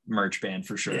like merch band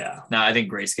for sure. Yeah. Now I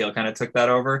think Grayscale kind of took that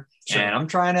over, sure. And I'm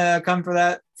trying to come for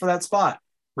that spot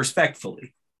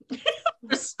respectfully.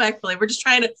 Respectfully, we're just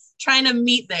trying to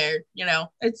meet there.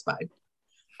 It's fine.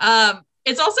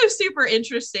 It's also super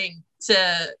interesting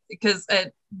because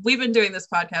we've been doing this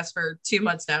podcast for 2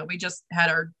 months now. We just had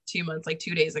our 2 months like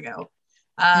 2 days ago.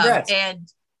 And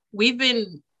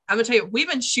I'm gonna tell you, we've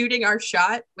been shooting our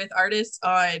shot with artists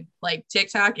on like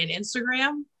TikTok and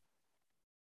Instagram.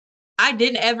 I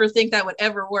didn't ever think that would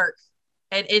ever work,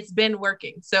 and it's been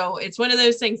working. So it's one of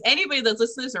those things. Anybody that's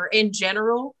listening to this or in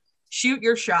general, shoot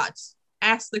your shots,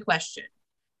 ask the question,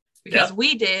 because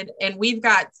we did, and we've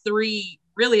got 3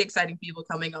 really exciting people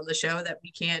coming on the show that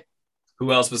we can't.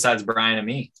 Who else besides Brian and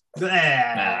me?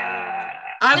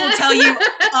 I will tell you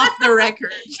off the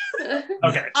record.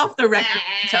 Okay. Off the record,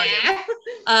 I'll tell you.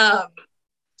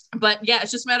 But yeah,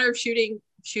 it's just a matter of shooting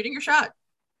your shot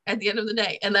at the end of the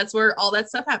day, and that's where all that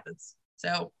stuff happens.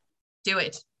 So do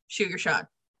it. Shoot your shot.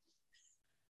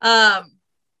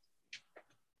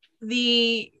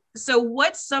 So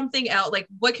what's something else, like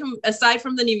what can, aside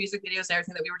from the new music videos and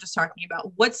everything that we were just talking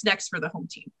about, what's next for the home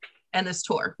team and this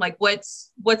tour? Like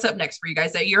what's up next for you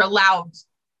guys that you're allowed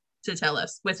to tell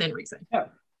us within reason? Yeah.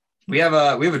 We have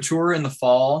a tour in the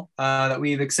fall that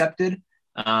we've accepted.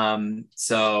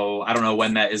 So I don't know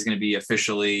when that is going to be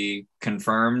officially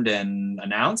confirmed and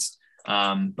announced.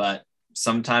 But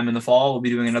sometime in the fall, we'll be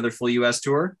doing another full US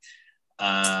tour.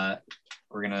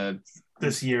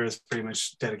 This year is pretty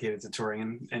much dedicated to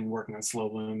touring and working on Slow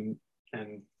Bloom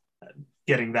and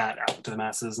getting that out to the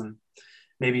masses, and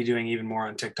maybe doing even more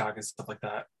on TikTok and stuff like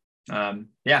that.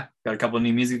 Got a couple of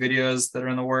new music videos that are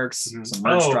in the works, some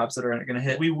merch drops that are going to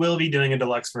hit. We will be doing a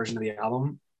deluxe version of the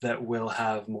album that will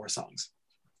have more songs.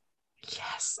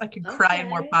 Yes, I can cry in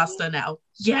more pasta now.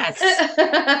 Yes.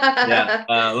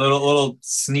 Yeah, little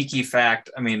sneaky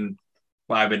fact. I mean,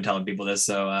 I've been telling people this.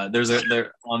 So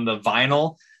there on the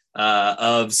vinyl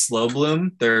of Slow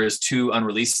Bloom, there's 2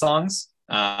 unreleased songs.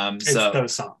 It's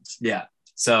those songs. Yeah.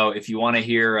 So if you want to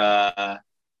hear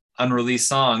unreleased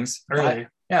songs early,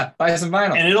 buy some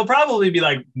vinyl. And it'll probably be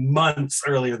like months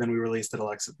earlier than we released the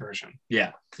deluxe version.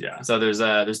 Yeah. Yeah. So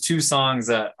there's 2 songs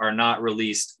that are not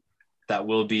released that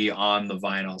will be on the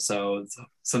vinyl. So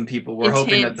we're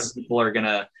hoping that some people are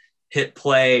gonna hit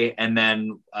play, and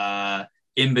then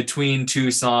in between 2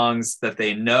 songs that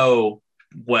they know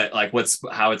how it's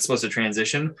supposed to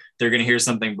transition, they're gonna hear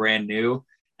something brand new.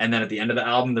 And then at the end of the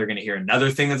album, they're gonna hear another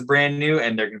thing that's brand new,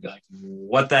 and they're gonna be like,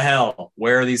 what the hell?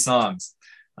 Where are these songs?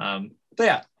 But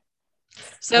yeah.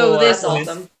 So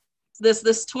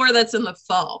this tour that's in the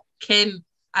fall,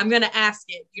 I'm going to ask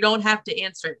it. You don't have to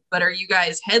answer it, but are you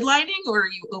guys headlining or are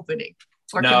you opening?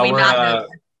 Or can we not know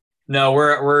that? No,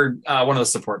 we're one of the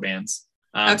support bands.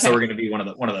 So we're going to be one of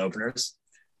the openers.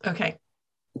 Okay.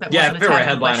 If it were a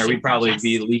headliner, we'd probably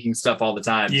be leaking stuff all the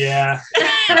time. Yeah.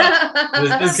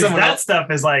 That stuff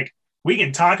is like, we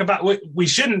can talk about, we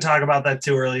shouldn't talk about that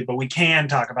too early, but we can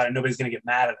talk about it. Nobody's going to get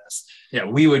mad at us. Yeah,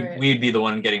 we'd be the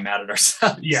one getting mad at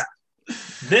ourselves. Yeah.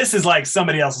 This is like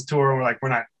somebody else's tour. We're like, we're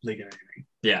not leaking anything.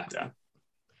 Yeah.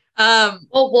 Well,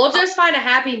 we'll just find a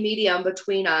happy medium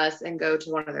between us and go to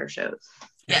one of their shows.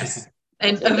 Yes.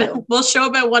 And we'll show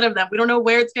up at one of them. We don't know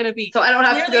where it's going to be. So I don't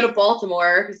have to go to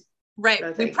Baltimore. Right.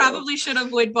 No, we probably should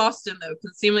avoid Boston, though,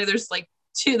 because it seems like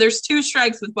there's two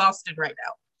strikes with Boston right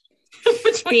now.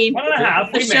 Between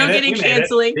the show getting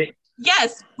canceling.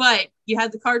 Yes, but you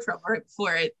had the car trouble right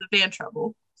before it, the van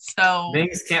trouble. So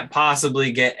things can't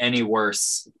possibly get any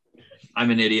worse. I'm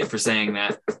an idiot for saying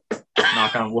that.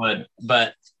 Knock on wood.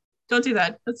 But don't do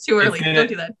that. That's too early. Don't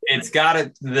do that. It's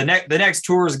gotta the next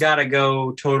tour's gotta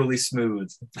go totally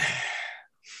smooth.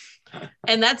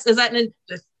 And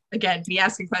again, be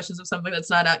asking questions of something that's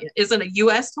not out yet. Is it a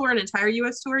US tour, an entire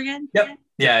US tour again? Yep.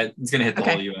 Yeah, it's gonna hit the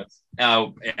whole US.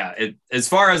 As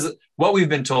far as what we've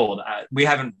been told, we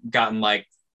haven't gotten like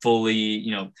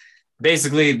fully,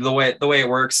 basically the way it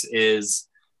works is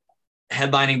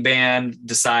headlining band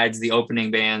decides the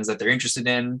opening bands that they're interested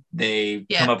in. They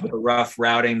come up with a rough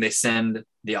routing. They send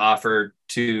the offer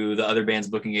to the other band's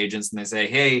booking agents and they say,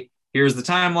 hey, here's the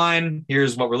timeline.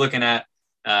 Here's what we're looking at.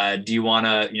 Do you want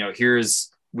to,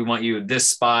 we want you at this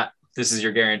spot. This is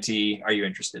your guarantee. Are you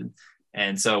interested?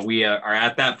 And so we are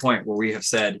at that point where we have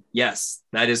said, yes,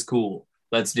 that is cool.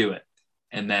 Let's do it.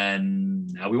 And then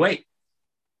now we wait.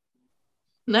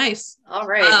 Nice. All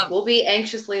right. We'll be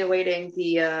anxiously awaiting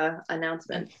the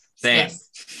announcement. Same.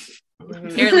 Yes.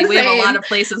 Apparently we have a lot of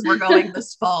places we're going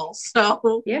this fall.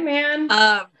 So yeah, man.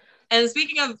 And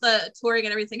speaking of the touring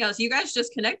and everything else, you guys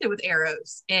just connected with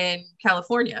Arrows in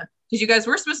California because you guys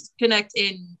were supposed to connect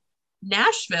in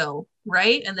Nashville,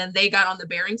 right? And then they got on the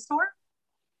Bearings tour.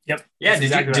 Yep. Yeah.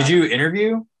 Did you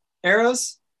interview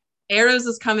Arrows? Arrows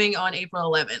is coming on April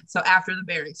 11th, so after the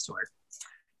Bearings tour.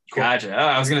 Cool. Gotcha.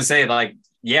 I was gonna say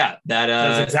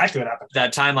that's exactly what happened.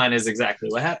 That timeline is exactly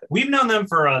what happened. We've known them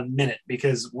for a minute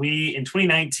because in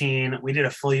 2019 we did a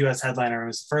full US headliner. It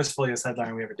was the first full US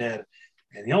headliner we ever did,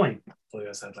 and the only full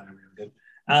US headliner we ever did.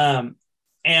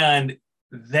 And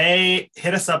they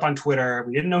hit us up on Twitter.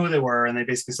 We didn't know who they were, and they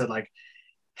basically said like,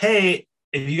 "Hey,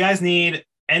 if you guys need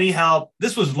any help,"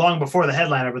 this was long before the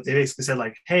headliner, but they basically said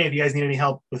like, "Hey, if you guys need any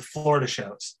help with Florida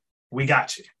shows, we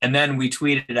got you." And then we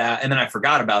tweeted out, and then I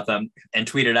forgot about them and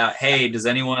tweeted out, hey, does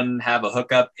anyone have a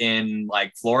hookup in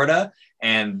like Florida?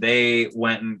 And they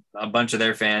went and a bunch of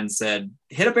their fans said,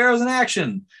 hit up Arrows in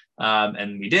Action.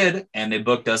 And we did. And they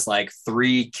booked us like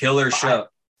 3 killer shows.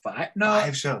 5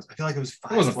 shows. I feel like it was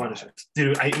 5. It wasn't Florida shows.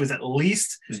 Dude, it was at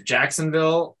least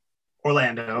Jacksonville,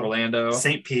 Orlando,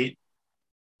 St. Pete.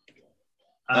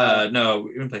 No,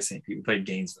 we didn't play St. Pete. We played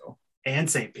Gainesville. And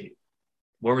St. Pete.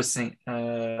 Where was St.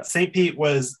 Pete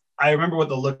was, I remember what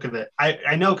the look of it.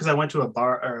 I know because I went to a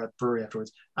bar or a brewery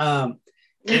afterwards.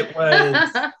 It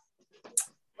was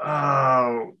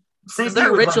St. Pete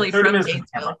originally was like 30 from minutes from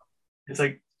Tampa. It's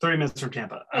like 30 minutes from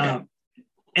Tampa. Okay.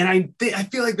 And I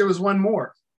feel like there was one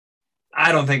more.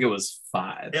 I don't think it was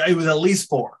 5. It was at least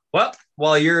 4. Well,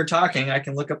 while you're talking, I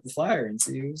can look up the flyer and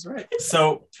see who's right.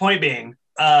 So point being,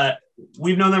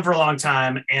 we've known them for a long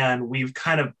time and we've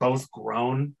kind of both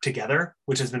grown together,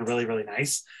 which has been really, really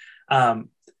nice.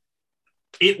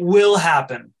 It will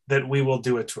happen that we will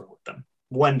do a tour with them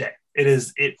one day. Sammy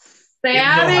is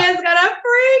gonna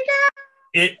freak out.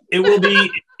 It will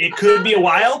be, it could be a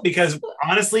while because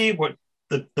honestly, what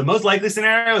the most likely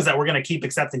scenario is that we're going to keep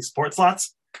accepting sport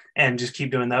slots and just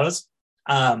keep doing those.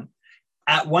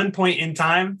 At one point in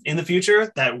time in the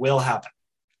future, that will happen.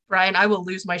 Brian, I will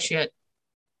lose my shit.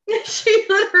 She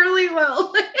literally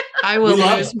will. I will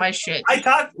lose my shit.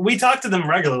 We talk to them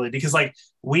regularly because like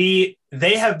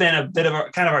they have been a bit of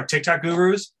our TikTok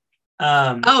gurus.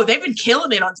 They've been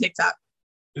killing it on TikTok.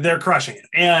 They're crushing it.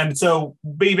 And so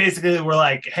we basically were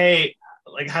like, hey,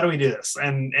 like, how do we do this?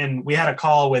 And we had a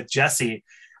call with Jesse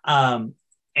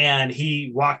and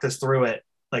he walked us through it,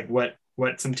 like what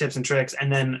some tips and tricks.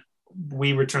 And then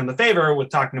we returned the favor with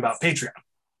talking about Patreon,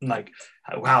 like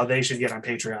how they should get on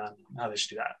Patreon, how they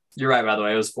should do that. You're right, by the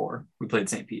way, it was 4. We played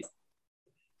St. Pete.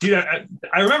 Dude,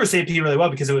 I remember St. Pete really well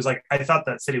because it was like, I thought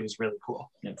that city was really cool.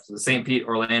 Yeah, so St. Pete,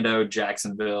 Orlando,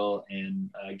 Jacksonville, and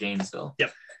Gainesville.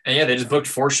 Yep. And yeah, they just booked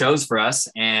 4 shows for us.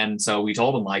 And so we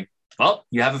told them like, well,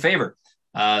 you have a favor.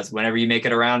 So whenever you make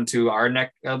it around to our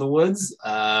neck of the woods,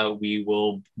 we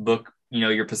will book,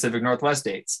 your Pacific Northwest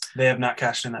dates. They have not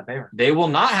cashed in that favor. They will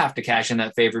not have to cash in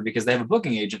that favor because they have a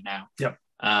booking agent now. Yep.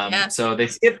 So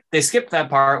they skipped that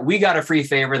part. We got a free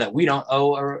favor that we don't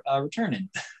owe a return in.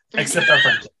 Except our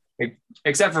friendship.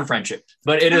 Except for friendship.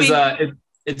 But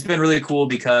it's been really cool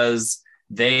because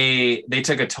they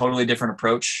took a totally different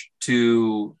approach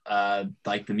to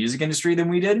like the music industry than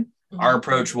we did. Mm-hmm. Our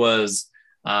approach was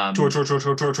tour.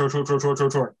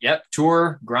 Yep,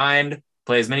 tour, grind,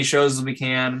 play as many shows as we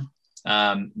can.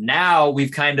 Now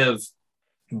we've kind of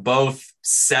both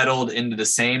settled into the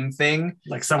same thing,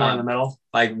 like somewhere in the middle.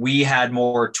 Like we had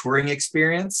more touring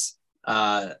experience,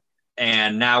 and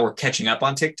now we're catching up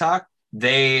on TikTok.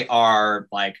 They are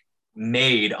like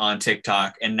made on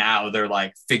TikTok, and now they're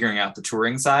like figuring out the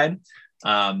touring side.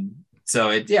 So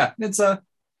it's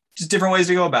just different ways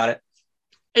to go about it.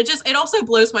 It also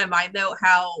blows my mind though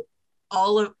how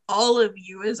all of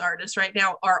you as artists right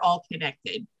now are all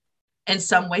connected in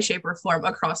some way, shape, or form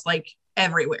across like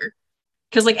everywhere.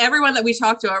 Because like everyone that we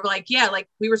talked to are like, yeah, like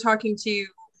we were talking to,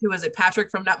 who was it?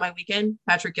 Patrick from Not My Weekend,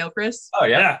 Patrick Gilchrist. Oh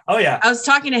yeah. I was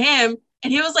talking to him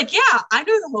and he was like, yeah, I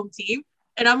know the home team.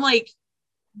 And I'm like,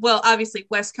 well, obviously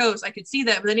West Coast, I could see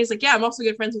that. But then he's like, yeah, I'm also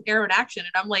good friends with Arrow in Action.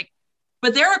 And I'm like,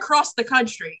 but they're across the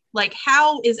country. Like,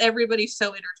 how is everybody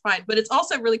so intertwined? But it's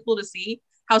also really cool to see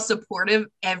how supportive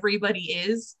everybody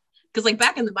is. Because like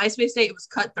back in the MySpace day, it was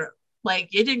cutthroat. Like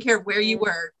it didn't care where you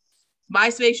were.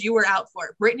 MySpace, you were out for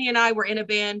it. Brittany and I were in a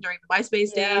band during the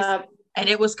MySpace days, and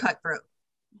it was cutthroat.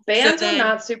 Bands were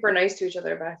not super nice to each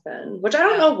other back then, which I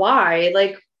don't know why.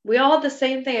 Like, we all had the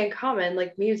same thing in common,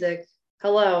 like music.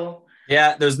 Hello.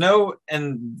 Yeah, there's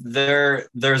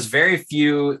very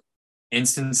few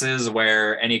instances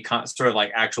where any sort of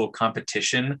like actual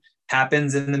competition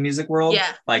happens in the music world.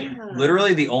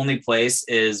 Literally the only place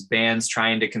is bands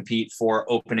trying to compete for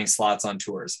opening slots on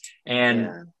tours. And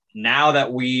now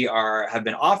that we have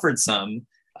been offered some,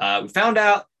 we found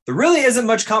out there really isn't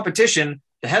much competition.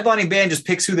 The headlining band just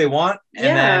picks who they want,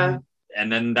 and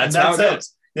then that's how it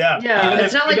goes. Yeah.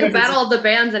 It's not like a battle of the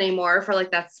bands anymore for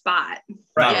like that spot.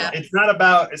 Right. Yeah. It's not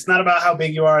about how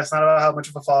big you are. It's not about how much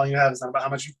of a following you have. It's not about how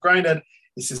much you've grinded.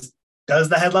 It's just, does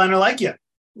the headliner like you?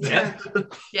 Yeah.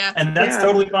 And that's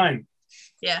totally fine.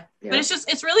 Yeah. But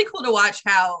it's really cool to watch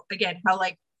how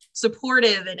like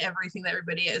supportive and everything that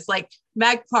everybody is. Like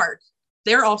Mag Park,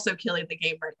 they're also killing the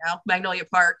game right now, Magnolia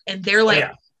Park, and they're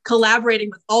like collaborating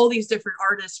with all these different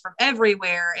artists from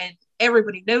everywhere, and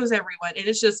everybody knows everyone. And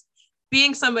it's just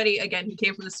being somebody again who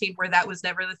came from the scene where that was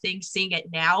never the thing, seeing it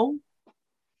now,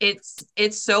 it's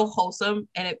so wholesome,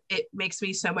 and it makes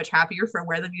me so much happier for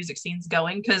where the music scene's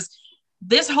going, because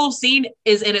this whole scene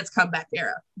is in its comeback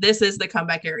era. This is the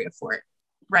comeback area for it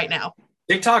right now.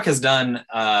 TikTok has done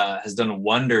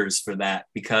wonders for that,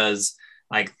 because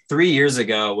like 3 years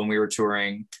ago when we were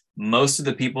touring, most of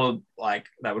the people like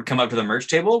that would come up to the merch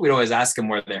table, we'd always ask them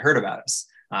where they heard about us.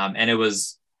 And it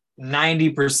was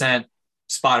 90%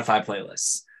 Spotify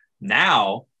playlists.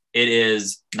 Now it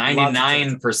is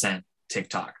 99%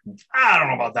 TikTok. I don't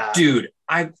know about that. Dude,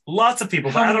 lots of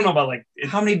people, but I don't know about like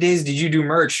how many days did you do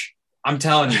merch? I'm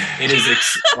telling you, it is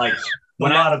like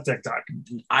when a lot of TikTok.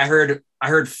 I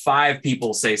heard 5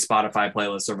 people say Spotify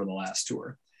playlists over the last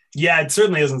tour. Yeah, it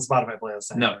certainly isn't Spotify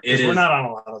playlists. No, it is. We're not on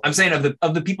a lot of them. I'm saying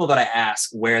of the people that I ask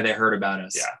where they heard about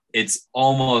us, it's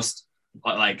almost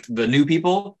like the new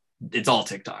people, it's all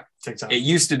TikTok. It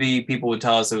used to be people would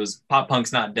tell us it was Pop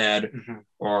Punk's Not Dead,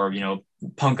 or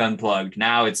Punk Unplugged.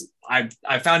 Now it's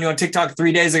I found you on TikTok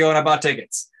 3 days ago and I bought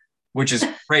tickets, which is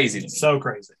crazy to me. So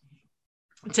crazy.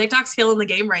 TikTok's killing the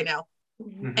game right now.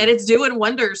 And it's doing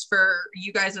wonders for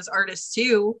you guys as artists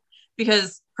too,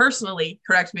 because personally,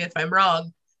 correct me if I'm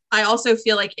wrong, I also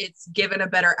feel like it's given a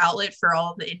better outlet for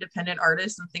all of the independent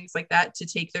artists and things like that to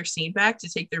take their scene back, to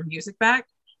take their music back.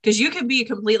 Because you can be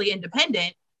completely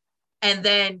independent and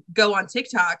then go on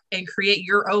TikTok and create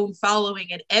your own following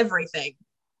and everything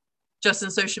just in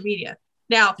social media.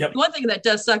 Now, the one thing that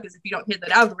does suck is if you don't hit that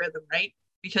algorithm, right?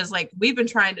 Because like we've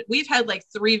had like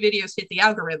 3 videos hit the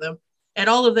algorithm, and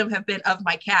all of them have been of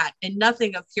my cat and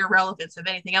nothing of pure relevance of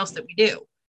anything else that we do.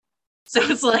 So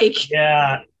it's like,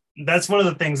 yeah, that's one of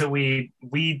the things that we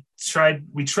tried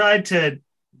to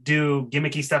do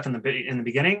gimmicky stuff in the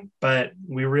beginning, but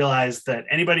we realized that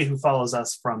anybody who follows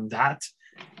us from that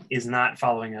is not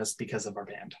following us because of our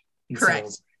band. Correct.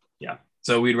 So,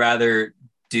 so we'd rather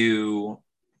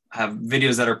have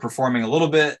videos that are performing a little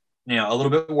bit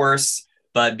worse,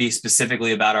 but be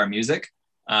specifically about our music.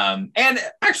 And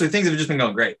actually things have just been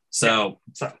going great. So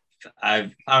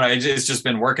I don't know, it's just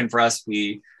been working for us.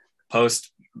 We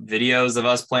post videos of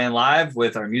us playing live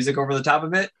with our music over the top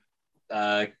of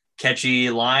it. Catchy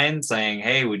line saying,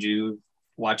 hey, would you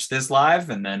watch this live?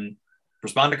 And then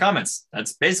respond to comments.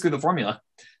 That's basically the formula.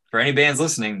 For any bands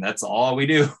listening, that's all we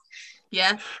do.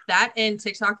 Yeah, that and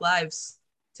TikTok lives.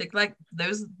 TikTok,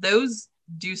 those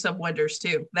do some wonders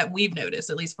too, that we've noticed,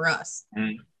 at least for us.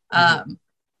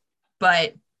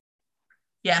 But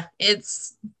yeah,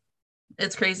 it's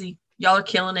crazy. Y'all are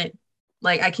killing it.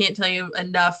 Like, I can't tell you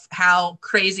enough how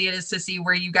crazy it is to see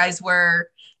where you guys were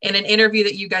in an interview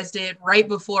that you guys did right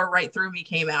before Right Through Me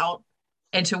came out,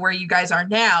 and to where you guys are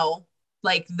now,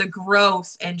 like the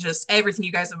growth and just everything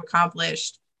you guys have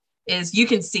accomplished is, you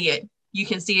can see it. You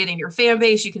can see it in your fan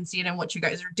base. You can see it in what you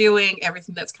guys are doing,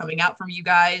 everything that's coming out from you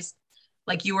guys.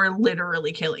 Like, you are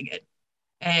literally killing it.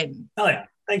 And oh yeah,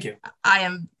 thank you. I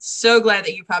am so glad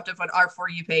that you popped up on our For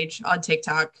You page on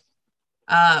TikTok.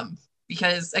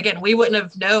 Because again, we wouldn't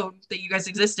have known that you guys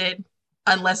existed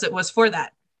unless it was for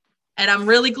that. And I'm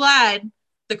really glad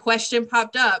the question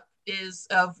popped up is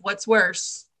of what's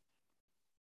worse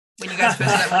when you guys posted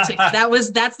that on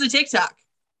TikTok. That's the TikTok.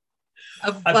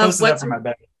 I posted that from my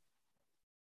bed.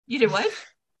 You did what?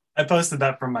 I posted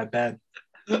that from my bed.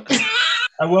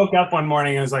 I woke up one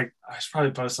morning and I was like, I should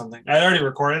probably post something. I already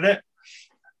recorded it,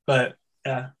 but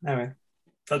yeah, anyway,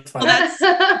 that's fine. Well,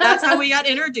 that's how we got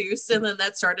introduced, and then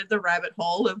that started the rabbit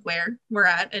hole of where we're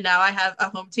at. And now I have a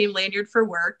home team lanyard for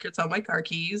work. It's on my car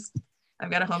keys. I've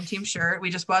got a home team shirt.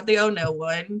 We just bought the Oh No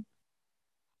one.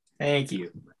 Thank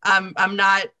you.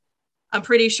 I'm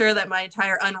pretty sure that my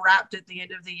entire unwrapped at the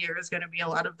end of the year is going to be a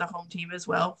lot of the home team as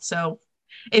well. So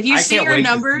if you see your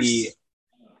numbers.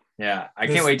 I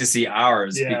can't wait to see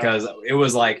ours because it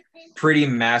was like pretty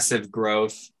massive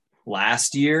growth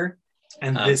last year.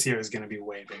 And this year is going to be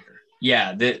way bigger.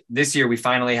 Yeah. This year we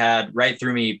finally had Right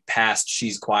Through Me past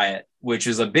She's Quiet, which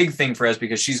is a big thing for us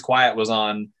because She's Quiet was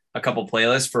on a couple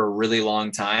playlists for a really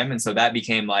long time. And so that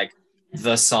became like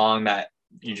the song that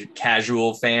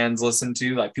casual fans listen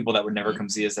to, like people that would never come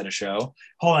see us at a show.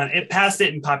 Hold on. It passed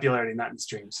it in popularity, not in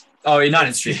streams. Oh, not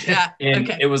in streams. Yeah. And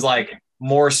it was like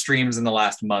more streams in the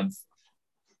last month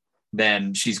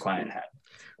than She's Quiet had.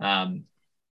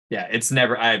 It's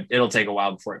never, it'll take a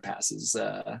while before it passes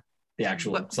the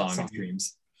actual song in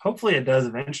streams. Hopefully it does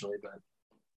eventually, but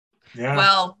yeah.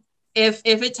 Well, if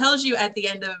it tells you at the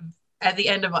end of,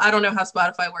 I don't know how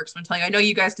Spotify works when telling you, I know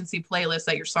you guys can see playlists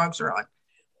that your songs are on,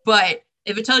 but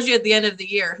if it tells you at the end of the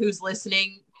year who's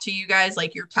listening to you guys,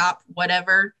 like your top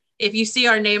whatever, if you see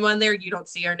our name on there, you don't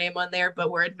see our name on there,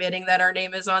 but we're admitting that our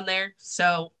name is on there.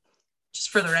 So just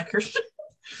for the record.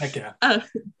 Heck yeah.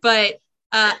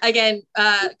 Again,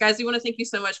 guys, we want to thank you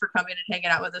so much for coming and hanging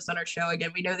out with us on our show.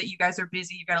 Again, we know that you guys are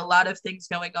busy. You've got a lot of things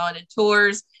going on in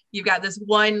tours. You've got this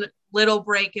one little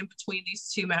break in between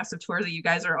these two massive tours that you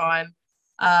guys are on.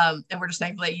 And we're just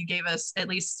thankful that you gave us at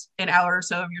least an hour or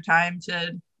so of your time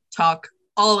to talk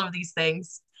all of these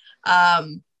things.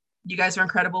 You guys are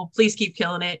incredible. Please keep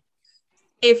killing it.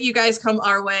 If you guys come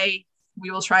our way,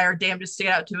 we will try our damnedest to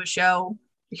get out to a show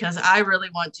because I really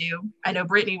want to. I know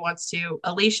Brittany wants to.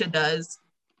 Alicia does.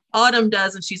 Autumn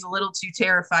does, and she's a little too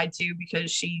terrified to because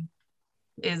she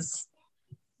is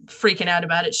freaking out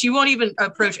about it. She won't even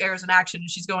approach Airs in Action, and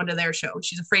she's going to their show.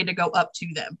 She's afraid to go up to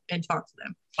them and talk to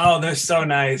them. Oh, they're so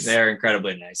nice. They're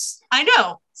incredibly nice. I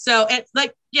know. So it's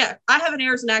like, yeah, I have an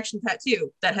Airs in Action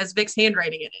tattoo that has Vic's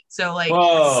handwriting in it. So like,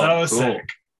 whoa, so cool. Sick.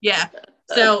 Yeah.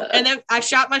 So, and then I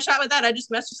shot my shot with that. I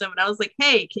just messaged someone. I was like,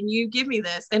 hey, can you give me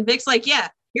this? And Vic's like, yeah,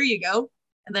 here you go.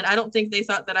 And then I don't think they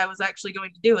thought that I was actually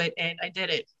going to do it. And I did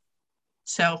it.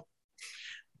 So,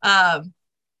 but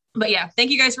yeah, thank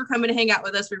you guys for coming to hang out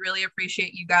with us. We really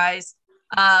appreciate you guys.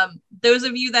 Those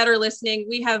of you that are listening,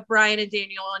 we have Brian and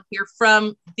Daniel on here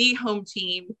from the home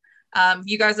team.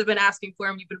 You guys have been asking for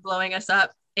them. You've been blowing us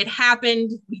up. It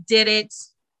happened. We did it.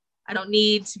 I don't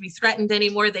need to be threatened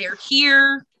anymore. They are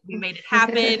here. We made it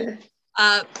happen.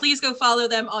 Please go follow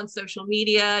them on social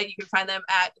media. You can find them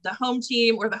at the home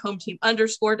team or the home team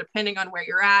 _ depending on where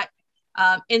you're at.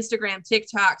 Instagram,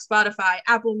 TikTok, Spotify,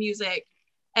 Apple Music,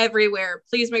 everywhere.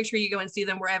 Please make sure you go and see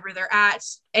them wherever they're at.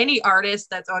 Any artist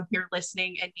that's on here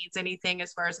listening and needs anything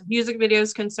as far as music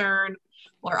videos concerned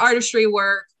or artistry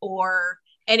work or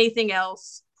anything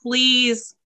else,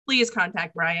 please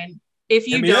contact Brian. If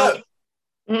you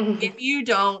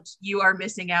don't, you are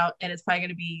missing out, and it's probably going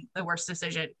to be the worst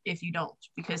decision if you don't,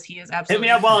 because he is absolutely.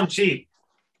 Hit me up while I'm cheap.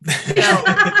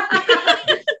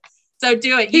 So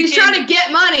do it. He's trying to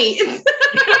get money.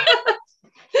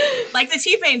 Like the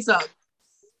T-Pain song.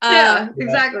 Yeah,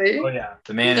 exactly. Oh yeah.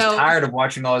 The man is tired of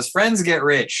watching all his friends get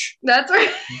rich. That's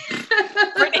right.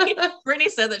 Brittany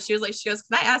said that she goes,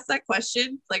 can I ask that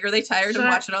question? Like, are they tired of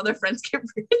watching all their friends get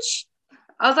rich?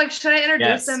 I was like, should I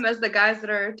introduce them as the guys that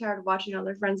are tired of watching all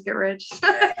their friends get rich?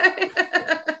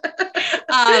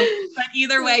 But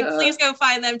either way, please go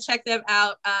find them, check them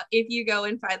out. If you go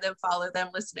and find them, follow them,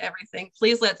 listen to everything.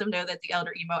 Please let them know that the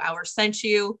Elder Emo Hours sent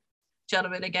you.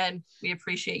 Gentlemen, again, we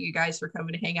appreciate you guys for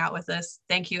coming to hang out with us.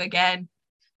 Thank you again.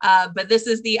 But this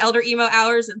is the Elder Emo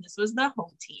Hours, and this was the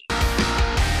home team.